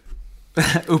är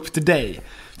upp till dig?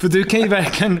 För du kan ju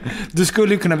verkligen... Du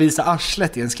skulle ju kunna visa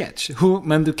arslet i en sketch,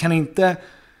 men du kan inte...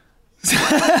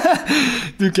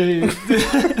 Du kan ju...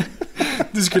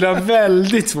 Du skulle ha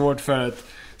väldigt svårt för att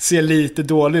se lite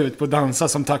dålig ut på dansa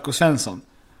som Taco Svensson.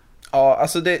 Ja,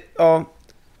 alltså det... Ja,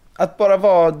 att bara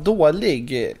vara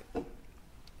dålig...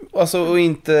 Alltså och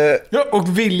inte... Ja,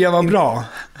 och vilja vara bra.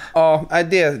 Ja,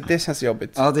 det känns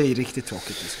jobbigt. Ja, det är riktigt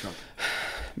tråkigt.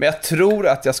 Men jag tror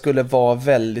att jag skulle vara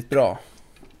väldigt bra.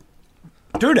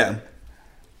 Tror du det?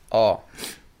 Ja.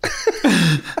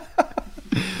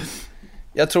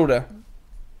 Jag tror det.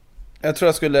 Jag tror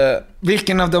jag skulle...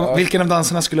 Vilken av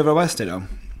danserna skulle vara bäst i då?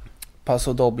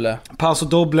 Paso Doble. Paso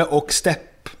Doble och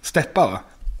Steppa, va?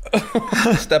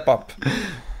 Step up.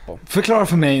 Förklara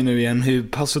för mig nu igen hur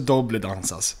Paso Doble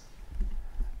dansas.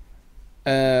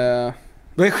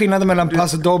 Vad är skillnaden mellan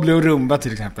Paso Doble och rumba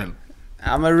till exempel?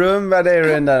 Ja, men rumba det är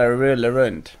den där rullar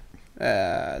runt.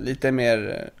 Lite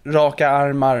mer raka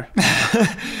armar.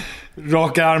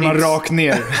 Raka armar rakt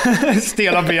ner.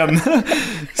 Stela ben.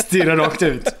 Stirra rakt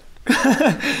ut.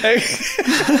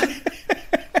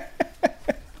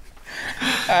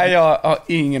 Nej, jag har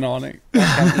ingen aning. Jag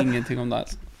kan ingenting om det här.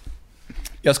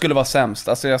 Jag skulle vara sämst.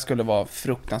 Alltså jag skulle vara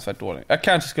fruktansvärt dålig. Jag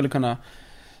kanske skulle kunna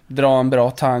dra en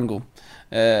bra tango.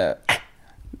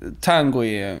 Tango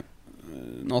är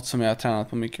något som jag har tränat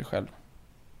på mycket själv.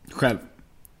 Själv?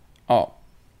 Ja.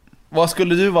 Vad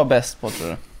skulle du vara bäst på, tror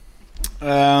du?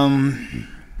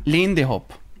 Lindy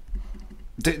Hop.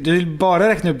 Du vill bara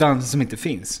räkna upp danser som inte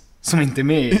finns. Som inte är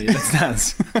med i Let's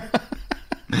Dance.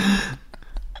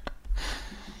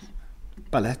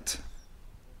 Ballett.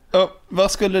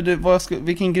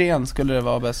 Vilken gren skulle det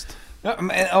vara bäst? Ja,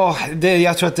 men,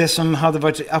 jag tror att det som hade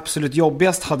varit absolut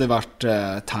jobbigast hade varit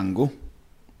tango.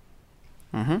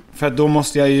 Mm-hmm. För då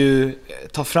måste jag ju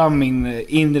ta fram min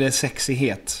inre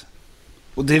sexighet.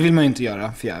 Och det vill man ju inte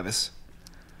göra förgäves.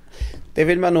 Det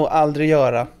vill man nog aldrig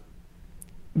göra.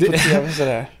 På TV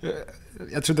sådär.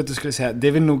 Jag trodde att du skulle säga,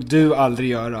 det vill nog du aldrig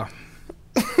göra.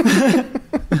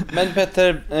 Men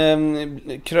Petter,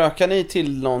 krökar ni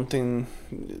till någonting?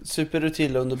 Super du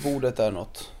till under bordet där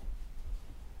något?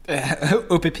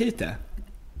 Upp i Pite?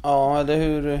 Ja, eller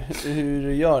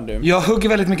hur gör du? Jag hugger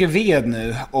väldigt mycket ved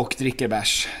nu och dricker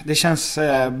bärs. Det känns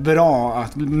bra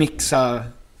att mixa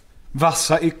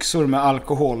vassa yxor med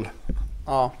alkohol.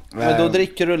 Ja, men då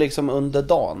dricker du liksom under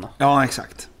dagen? Ja,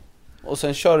 exakt. Och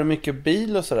sen kör du mycket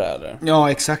bil och sådär, eller?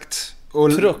 Ja, exakt.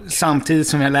 Och truck. Samtidigt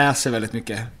som jag läser väldigt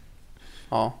mycket.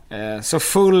 Ja. Så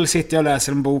full sitter jag och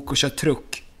läser en bok och kör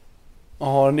truck. Och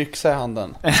har en yxa i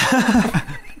handen.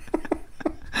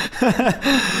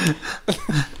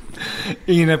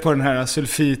 Inne på den här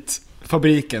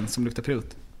sulfitfabriken som luktar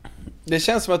prut. Det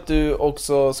känns som att du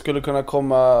också skulle kunna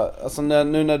komma, alltså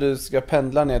nu när du ska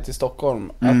pendla ner till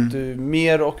Stockholm, att du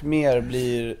mer och mer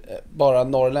blir bara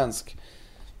norrländsk.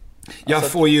 Jag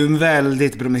får ju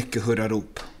väldigt mycket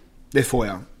hurrarop. Det får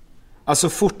jag. Alltså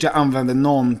fort jag använder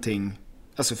någonting,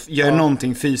 alltså gör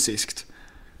någonting fysiskt,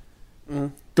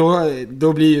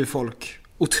 då blir ju folk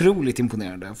otroligt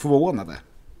imponerade, förvånade.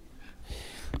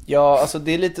 Ja, alltså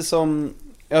det är lite som...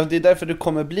 Ja, det är därför du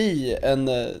kommer bli en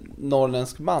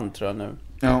norrländsk man, tror jag nu.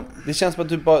 Ja. Det känns som att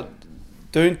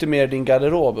du har inte mer din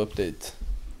garderob upp dit.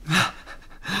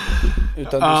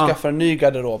 Utan du skaffar en ny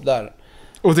garderob där.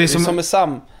 Och det är som är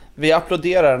Sam. Vi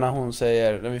applåderar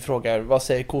när vi frågar vad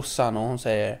säger kossan, och hon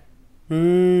säger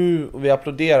och vi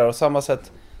applåderar, och samma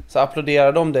sätt så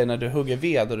applåderar de dig när du hugger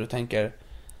ved och du tänker,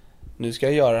 nu ska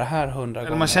jag göra det här 100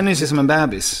 gånger. Man känner sig som en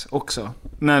bebis också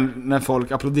när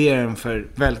folk applåderar en för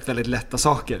väldigt, väldigt lätta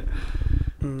saker.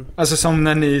 Alltså som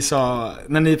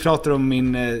när ni pratade om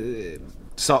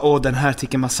den här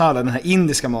tikka masala, den här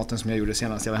indiska maten som jag gjorde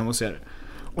senast jag var hemma hos er.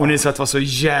 Och ni sa att det var så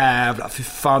jävla, för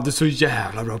fan, du är så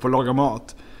jävla bra på att laga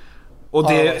mat.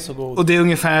 Och det är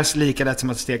ungefär lika lätt som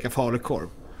att steka falukorv.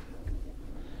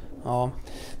 Ja.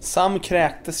 Sam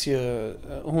kräktes ju.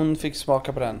 Hon fick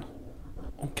smaka på den.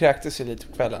 Hon kräktes ju lite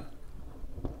på kvällen.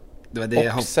 Det var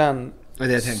det sen det var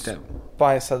det jag tänkte.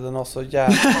 Bajsade den också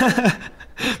jävligt.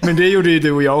 Men det gjorde ju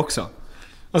du och jag också.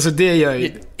 Alltså det gör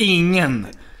ju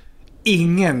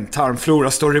ingen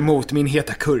tarmflora står emot min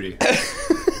heta curry.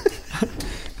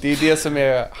 Det är det som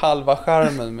är halva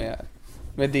charmen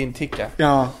med din tikka.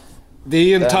 Ja, det är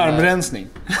ju en tarmrensning.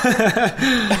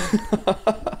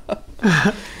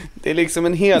 Det är liksom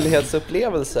en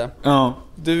helhetsupplevelse. Ja.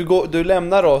 Du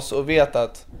lämnar oss och vet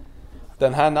att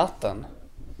den här natten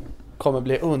kommer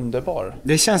bli underbar.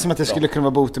 Det känns som att det skulle kunna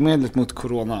vara botemedlet mot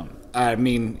corona. Är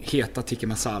min heta tikka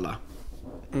masala.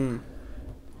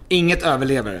 Inget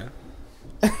överlever.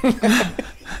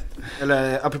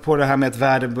 Eller apropå det här med att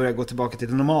världen börjar gå tillbaka till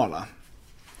det normala.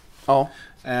 Ja.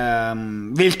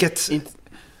 Vilket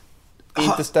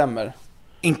inte stämmer.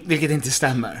 Vilket inte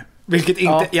stämmer. Vilket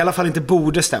inte, i alla fall inte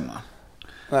borde stämma.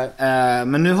 Nej.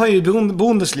 Men nu har ju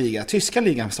Bundesliga, tyska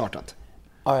ligan, startat.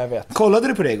 Ja, jag vet. Kollade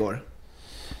du på det igår?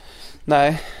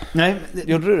 Nej.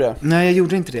 Gjorde du det? Nej, jag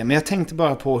gjorde inte det. Men jag tänkte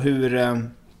bara på hur...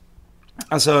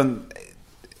 alltså...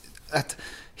 Att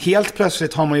helt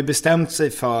plötsligt har man ju bestämt sig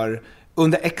för...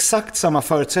 Under exakt samma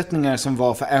förutsättningar som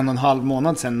var för 1,5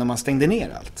 månad sedan när man stängde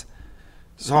ner allt.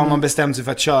 Så har man bestämt sig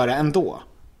för att köra ändå.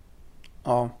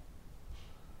 Ja.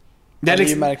 Det är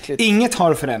liksom, märkligt. Inget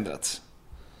har förändrats.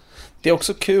 Det är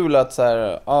också kul att så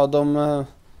här, ja, de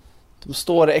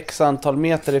står x antal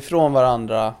meter ifrån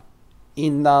varandra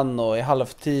innan och i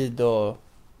halvtid och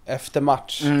efter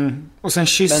match. Och sen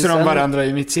kysser de varandra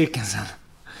i mittcirkeln sen.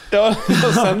 Ja,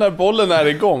 och sen när bollen är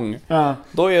igång,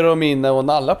 då är de inne och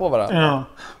nallar på varandra.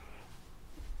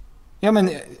 Ja, men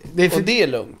och det är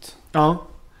lugnt. Ja,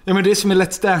 men det är som i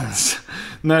Let's Dance.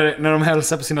 När de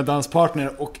hälsar på sina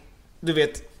danspartner och du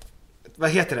vet, vad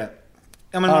heter det?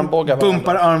 Ja, men armbågar,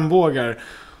 bumpar armbågar.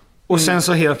 Och sen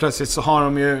så helt plötsligt så har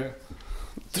de ju...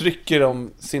 Trycker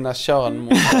de sina kön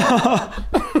mot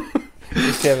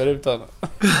i tv-rutan.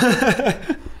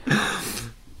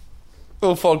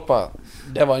 Och folk bara,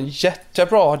 det var en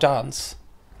jättebra dans.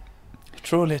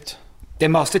 Troligt. Det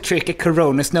måste trycka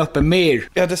corona-snoppen mer.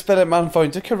 Ja, det spelar, man får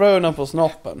inte corona på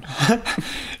snoppen.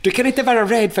 Du kan inte vara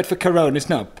rädd för att få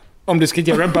corona-snopp om du ska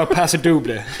göra en bra pass och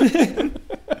dubbla.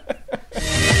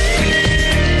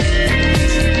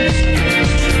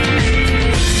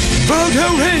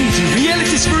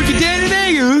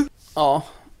 Ja,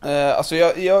 alltså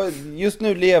jag just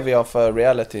nu lever jag för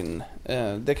realityn.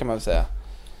 Det kan man väl säga.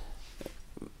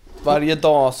 Varje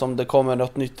dag som det kommer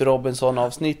något nytt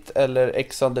Robinson-avsnitt eller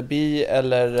Ex on the Bee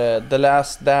eller The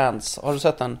Last Dance. Har du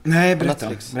sett den? Nej,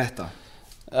 berätta.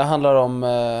 Det handlar om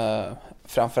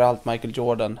framförallt Michael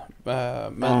Jordan.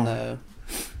 Men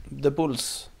The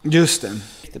Bulls. Just det.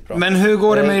 Men hur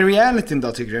går det med realityn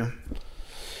då, tycker du?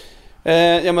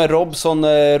 Ja, men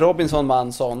Robinson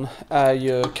Manson är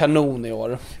ju kanon i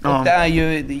år. Och det är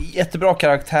ju jättebra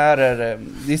karaktärer.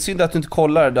 Det är synd att du inte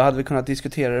kollar, då hade vi kunnat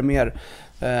diskutera det mer.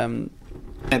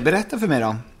 Berätta för mig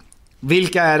då.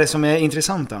 Vilka är det som är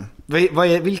intressanta?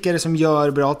 Vilka är det som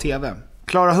gör bra tv?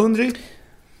 Clara Hundry?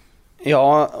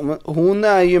 Ja, hon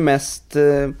är ju mest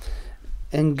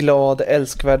en glad,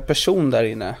 älskvärd person där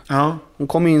inne. Ja. Hon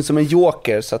kommer in som en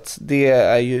joker, så att det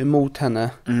är ju emot henne.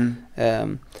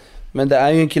 Men det är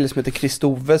ju en kille som heter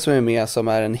Kristove som är med, som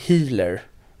är en healer.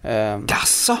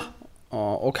 Gassa?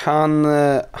 Ja, och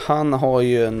han har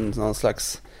ju någon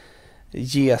slags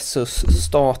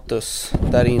Jesus-status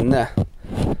där inne.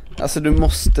 Alltså du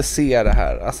måste se det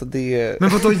här. Alltså, det... Men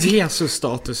vadå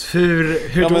Jesus-status? Hur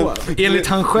då? Enligt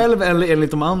han själv eller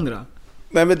enligt de andra?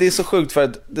 Nej, men det är så sjukt för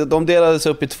att de delades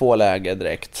upp i 2 läger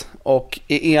direkt. Och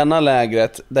i ena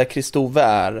lägret där Kristove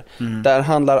är, där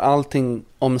handlar allting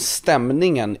om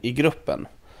stämningen i gruppen.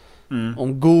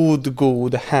 Om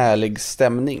god, härlig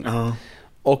stämning.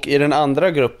 Och i den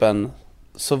andra gruppen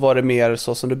så var det mer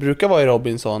så som det brukar vara i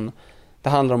Robinson. Det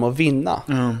handlar om att vinna.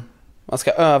 Man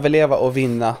ska överleva och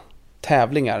vinna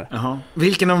tävlingar.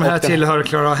 Vilken av de här tillhör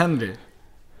Clara Henry?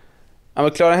 Ja,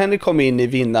 men Clara Henry kom in i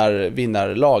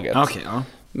vinnarlaget. Okay, ja.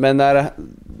 Men när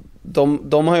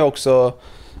de har ju också,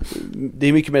 det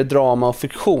är mycket mer drama och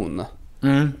fiktion.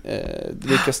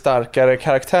 Mycket starkare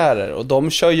karaktärer. Och de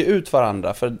kör ju ut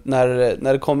varandra. För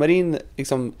när det kommer in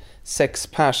liksom 6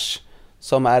 pers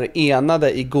som är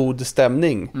enade i god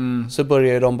stämning, så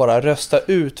börjar de bara rösta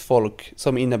ut folk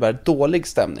som innebär dålig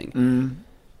stämning.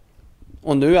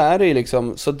 Och nu är det ju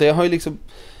liksom, så det har ju liksom,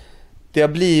 det har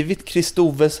blivit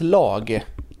Kristoves lag.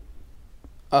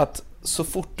 Att så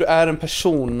fort du är en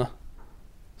person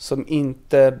som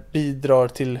inte bidrar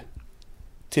till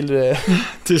till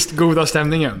goda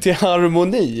stämningen, till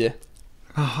harmoni.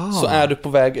 Aha. Så är du på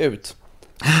väg ut.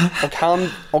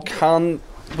 Och han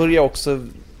börjar också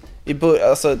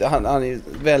alltså han är en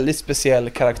väldigt speciell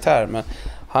karaktär, men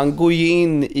han går ju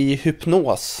in i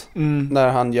hypnos när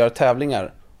han gör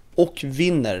tävlingar och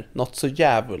vinner något så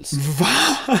djävulskt. Va?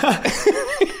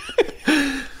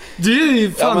 Det är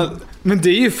ju fan, men det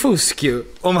är ju fusk ju.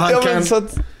 Om han kan...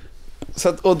 så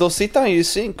att, och då sitter han ju i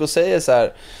synk och säger så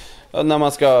här, när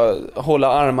man ska hålla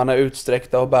armarna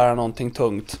utsträckta och bära någonting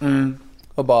tungt.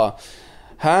 Och bara,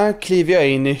 här kliver jag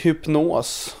in i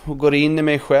hypnos och går in i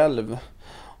mig själv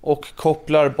och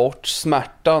kopplar bort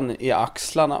smärtan i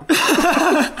axlarna.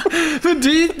 Men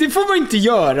det får man inte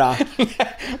göra.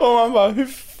 Och man bara,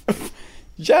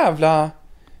 jävla...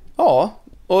 Ja,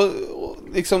 och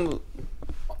liksom...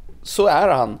 Så är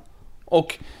han.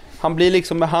 Och han blir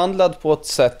liksom behandlad på ett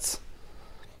sätt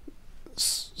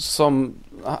som...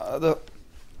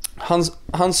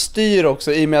 Han styr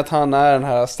också, i och med att han är den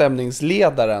här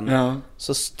stämningsledaren. Ja.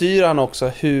 Så styr han också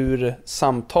hur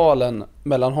samtalen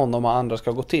mellan honom och andra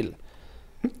ska gå till.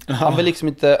 Han vill liksom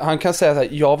inte... Han kan säga så här,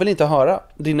 jag vill inte höra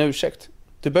din ursäkt.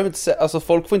 Du behöver inte säga... Alltså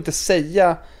folk får inte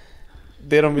säga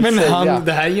det de vill säga. Men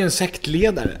det här är ju en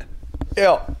sektledare.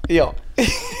 Ja.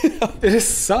 Är det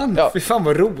sant? Ja. Fy fan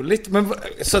vad roligt. Men,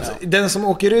 så att den som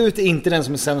åker ut är inte den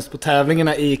som är sämst på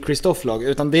tävlingarna i Kristoff-lag,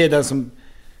 utan det är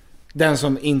den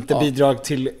som inte bidrar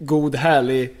till god,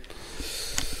 härlig...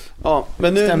 Ja,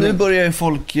 men nu börjar ju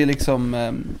folk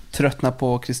liksom tröttna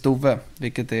på Kristove,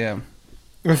 vilket är...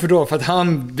 Varför då? För att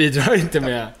han bidrar inte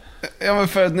med... Ja, men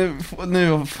för att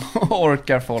nu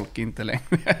orkar folk inte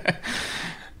längre.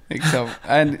 Liksom.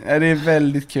 Det är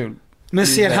väldigt kul. Men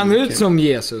ser han ut som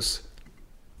Jesus?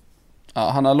 Ja,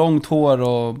 han har långt hår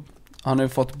och han har ju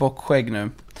fått bockskägg nu.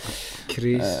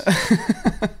 Chris.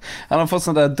 Han har fått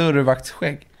sån där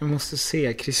dörrvaktsskägg. Jag måste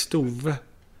se, Kristove.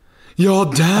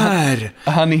 Ja, där!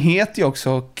 Han heter ju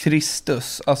också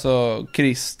Kristus, alltså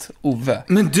Krist-Ove.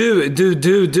 Men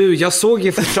du, jag såg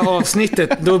i första avsnittet,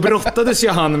 då brottades ju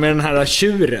han med den här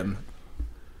tjuren.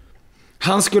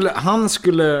 Han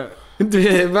skulle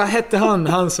vad hette han?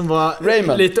 Han som var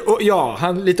Raymond.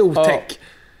 Lite otäck.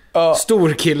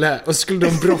 Stor kille. Och så skulle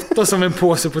de brotta som en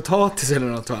påse potatis eller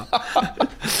något, va?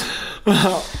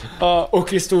 Och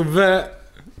Kristove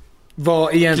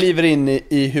var egentligen... Kliver in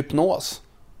i hypnos.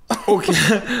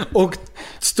 Och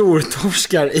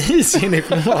stortorskar i sin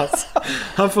hypnos.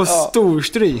 Han får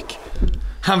storstryk.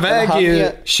 Han väger ju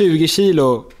 20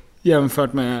 kilo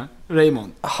jämfört med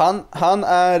Raymond. Han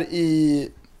är i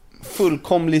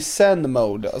fullkomlig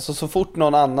zen-mode. Alltså så fort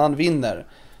någon annan vinner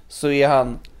så är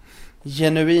han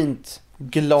genuint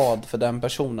glad för den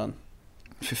personen.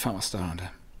 Fy fan vad störande.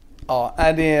 Ja,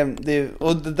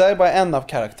 och det där är bara en av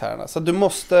karaktärerna. Så du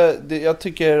måste, jag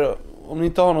tycker, om ni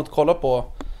inte har något att kolla på,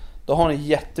 då har ni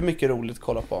jättemycket roligt att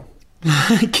kolla på.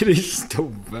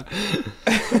 Kristove.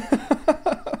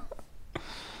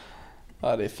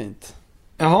 Ja, det är fint.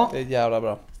 Jaha. Det är jävla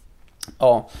bra.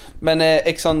 Ja, men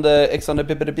Ex on the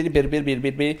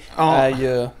är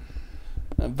ju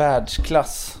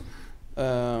världsklass.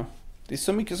 Det är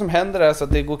så mycket som händer där så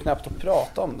att det går knappt att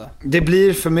prata om det. Det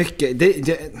blir för mycket.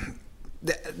 Det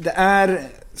är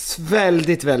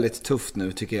väldigt, väldigt tufft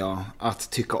nu tycker jag att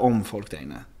tycka om folk där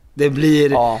inne. Det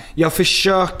blir... Jag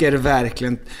försöker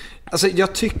verkligen... Alltså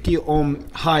jag tycker ju om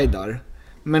Haidar,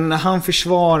 men när han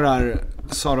försvarar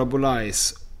Sara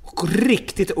Bolais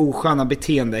riktigt osköna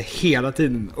beteende hela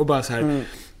tiden och bara så här,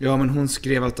 ja men hon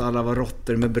skrev att alla var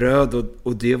råttor med bröd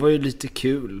och det var ju lite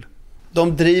kul.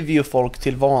 De driver ju folk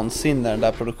till vansinne, den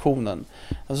där produktionen.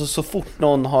 Alltså så fort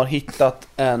någon har hittat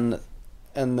en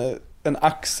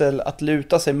axel att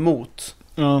luta sig mot,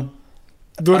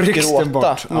 då rycks den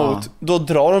bort. Då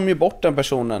drar de ju bort den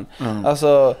personen.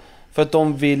 Alltså för att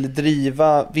de vill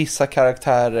driva vissa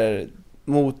karaktärer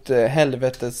mot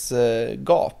helvetes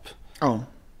gap.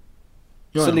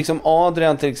 Så liksom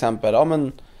Adrian till exempel, ja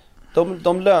men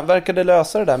de verkade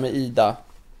lösa det där med Ida.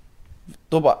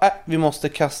 Då bara, vi måste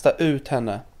kasta ut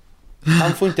henne.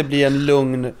 Han får inte bli en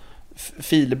lugn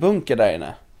filbunker där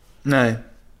inne. Nej.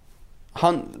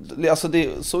 Alltså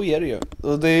så är det ju.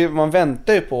 Och man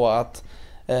väntar ju på att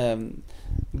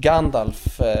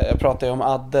Gandalf, jag pratar ju om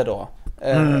Adde då,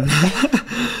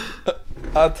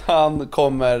 att han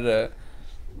kommer,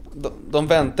 de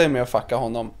väntar ju med att fucka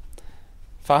honom.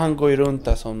 För han går ju runt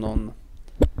där som någon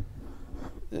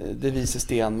det vice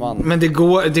stenman. Men det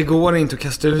går inte att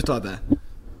kasta ut av det.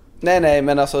 Nej,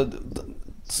 men alltså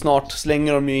snart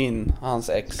slänger de ju in hans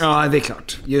ex. Ja, det är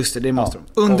klart. Just det måste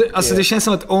de. Alltså det känns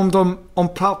som att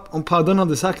om paddan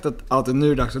hade sagt att nu är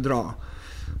det dags att dra,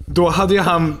 Då hade ju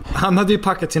han hade ju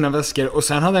packat sina väskor och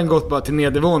sen hade han gått bara till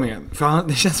nedervåningen. För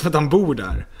det känns som att han bor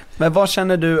där. Men vad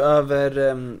känner du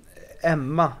över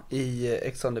Emma i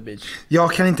Ex on the Beach?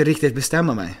 Jag kan inte riktigt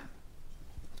bestämma mig.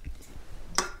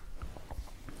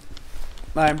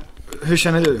 Nej. Hur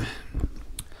känner du?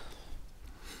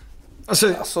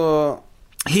 Alltså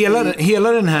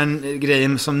hela den här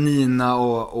grejen som Nina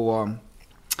och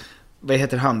vad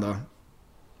heter han då?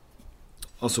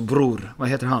 Och så bror, vad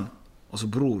heter han? Och så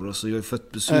bror, och så jag är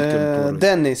fött besviken på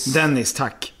Dennis,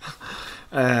 tack.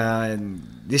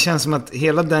 Det känns som att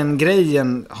hela den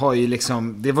grejen har ju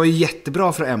liksom, det var ju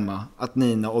jättebra för Emma att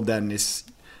Nina och Dennis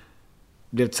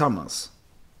blev tillsammans.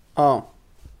 Ja.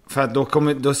 För att då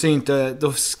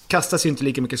kastas ju inte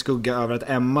lika mycket skugga över att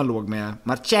Emma låg med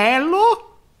Marcello.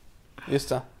 Just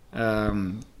det.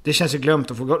 Det känns ju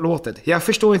glömt att få låtet. Jag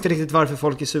förstår inte riktigt varför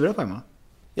folk är sura på Emma.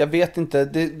 Jag vet inte,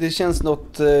 det känns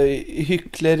något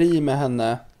hyckleri med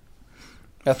henne.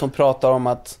 Att hon pratar om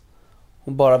att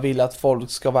hon bara vill att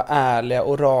folk ska vara ärliga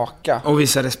och raka. Och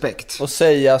visa respekt. Och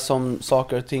säga som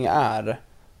saker och ting är.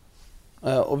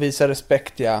 Och visa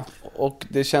respekt, ja. Och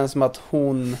det känns som att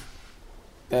hon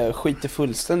skiter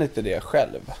fullständigt i det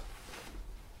själv.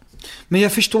 Men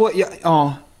jag förstår,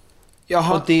 Och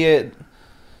det,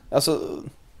 alltså,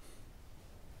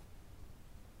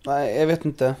 nej, jag vet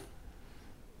inte.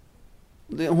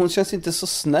 Hon känns inte så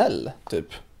snäll, typ.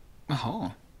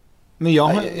 Jaha. Men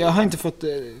jag har inte fått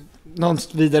någon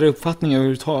vidare uppfattning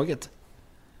överhuvudtaget.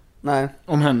 Nej.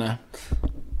 Om henne.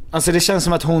 Alltså det känns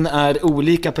som att hon är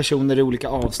olika personer i olika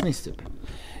avsnitt, typ.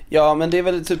 Ja, men det är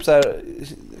väl typ så här.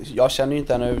 Jag känner ju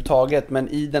inte henne överhuvudtaget, men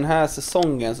i den här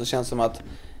säsongen så känns det som att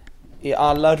i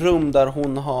alla rum där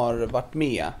hon har varit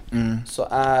med så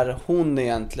är hon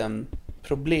egentligen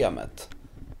problemet.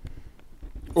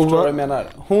 Förstår du vad jag menar?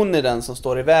 Hon är den som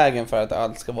står i vägen för att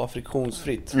allt ska vara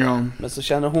friktionsfritt. Ja. Men så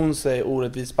känner hon sig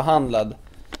orättvist behandlad.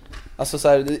 Alltså så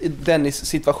här,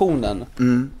 Dennis-situationen.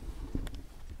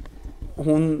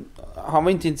 Han var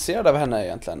inte intresserad av henne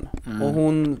egentligen. Och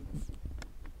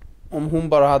om hon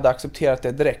bara hade accepterat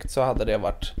det direkt så hade det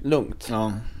varit lugnt.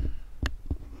 Ja.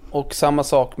 Och samma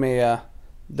sak med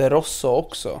De Rosso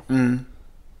också.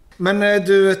 Men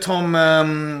du Tom,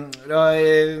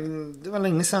 det var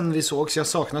länge sedan vi såg, så jag har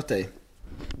saknat dig.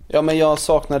 Ja, men jag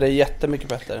saknar dig jättemycket,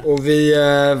 Petter. Och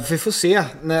vi får se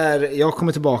när jag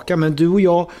kommer tillbaka. Men du och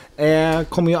jag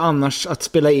kommer ju annars att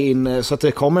spela in så att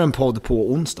det kommer en podd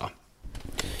på onsdag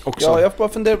också. Ja, jag bara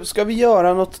funderar, ska vi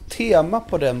göra något tema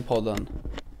på den podden?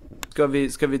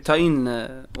 Ska vi ta in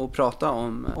och prata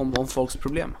om folks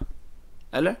problem?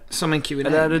 Eller? Som en Q&A.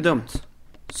 Eller är det dumt?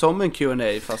 Som en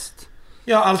Q&A fast...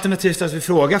 Ja, alternativt att vi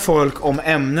frågar folk om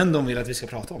ämnen de vill att vi ska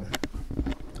prata om.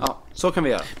 Ja, så kan vi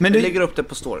göra. Men vi lägger upp det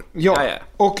på story. Ja,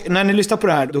 och när ni lyssnar på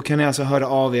det här, då kan ni alltså höra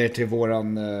av er till på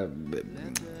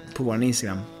våran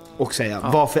Instagram och säga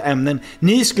vad för ämnen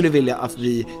ni skulle vilja att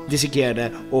vi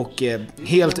dissekerade och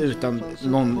helt utan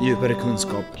någon djupare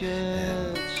kunskap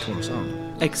tog oss an.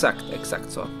 Exakt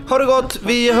så. Ha det gott,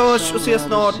 vi hörs och ses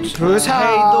snart. Puss,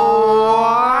 hej då!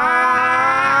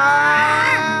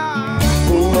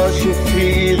 Hon var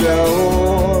 24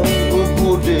 år och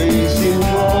bodde i sin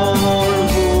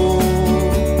Volvo.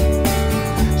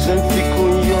 Sen fick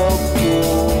hon jobb på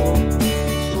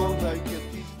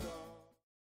sågverket i stan.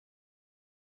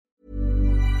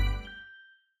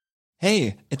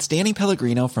 Hey, it's Danny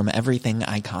Pellegrino from Everything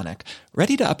Iconic.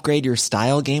 Ready to upgrade your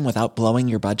style game without blowing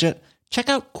your budget? Check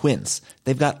out Quince.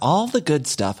 They've got all the good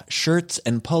stuff, shirts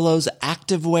and polos,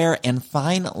 activewear, and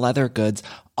fine leather goods,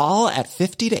 all at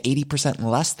 50 to 80%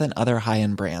 less than other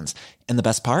high-end brands. And the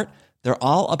best part? They're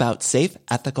all about safe,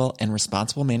 ethical, and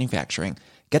responsible manufacturing.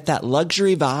 Get that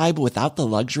luxury vibe without the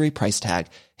luxury price tag.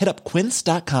 Hit up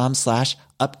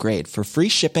quince.com/upgrade for free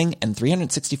shipping and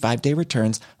 365-day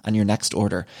returns on your next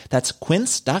order. That's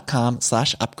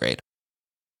quince.com/upgrade.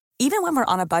 Even when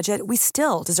we're on a budget, we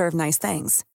still deserve nice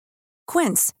things.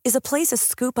 Quince is a place to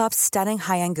scoop up stunning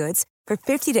high-end goods for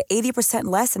 50 to 80%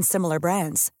 less than similar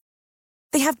brands.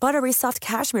 They have buttery soft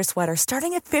cashmere sweaters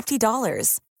starting at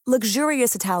 $50,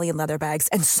 luxurious Italian leather bags,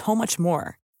 and so much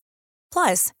more.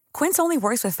 Plus, Quince only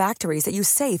works with factories that use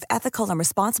safe, ethical, and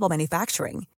responsible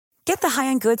manufacturing. Get the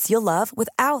high-end goods you'll love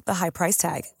without the high price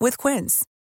tag with Quince.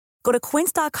 Go to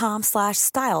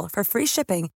quince.com/style for free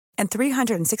shipping and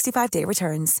 365-day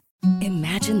returns.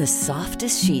 Imagine the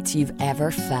softest sheets you've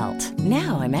ever felt.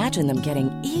 Now imagine them getting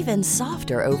even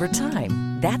softer over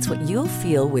time. That's what you'll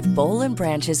feel with Boll &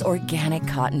 Branch's organic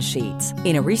cotton sheets.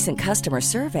 In a recent customer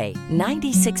survey,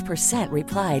 96%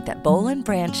 replied that Boll &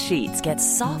 Branch sheets get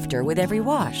softer with every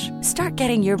wash. Start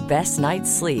getting your best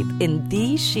night's sleep in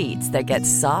these sheets that get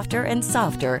softer and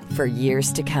softer for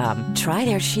years to come. Try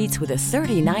their sheets with a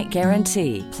 30-night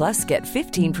guarantee. Plus, get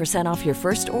 15% off your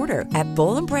first order at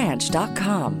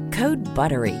bollandbranch.com. Code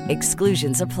BUTTERY.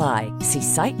 Exclusions apply. See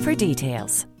site for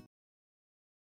details.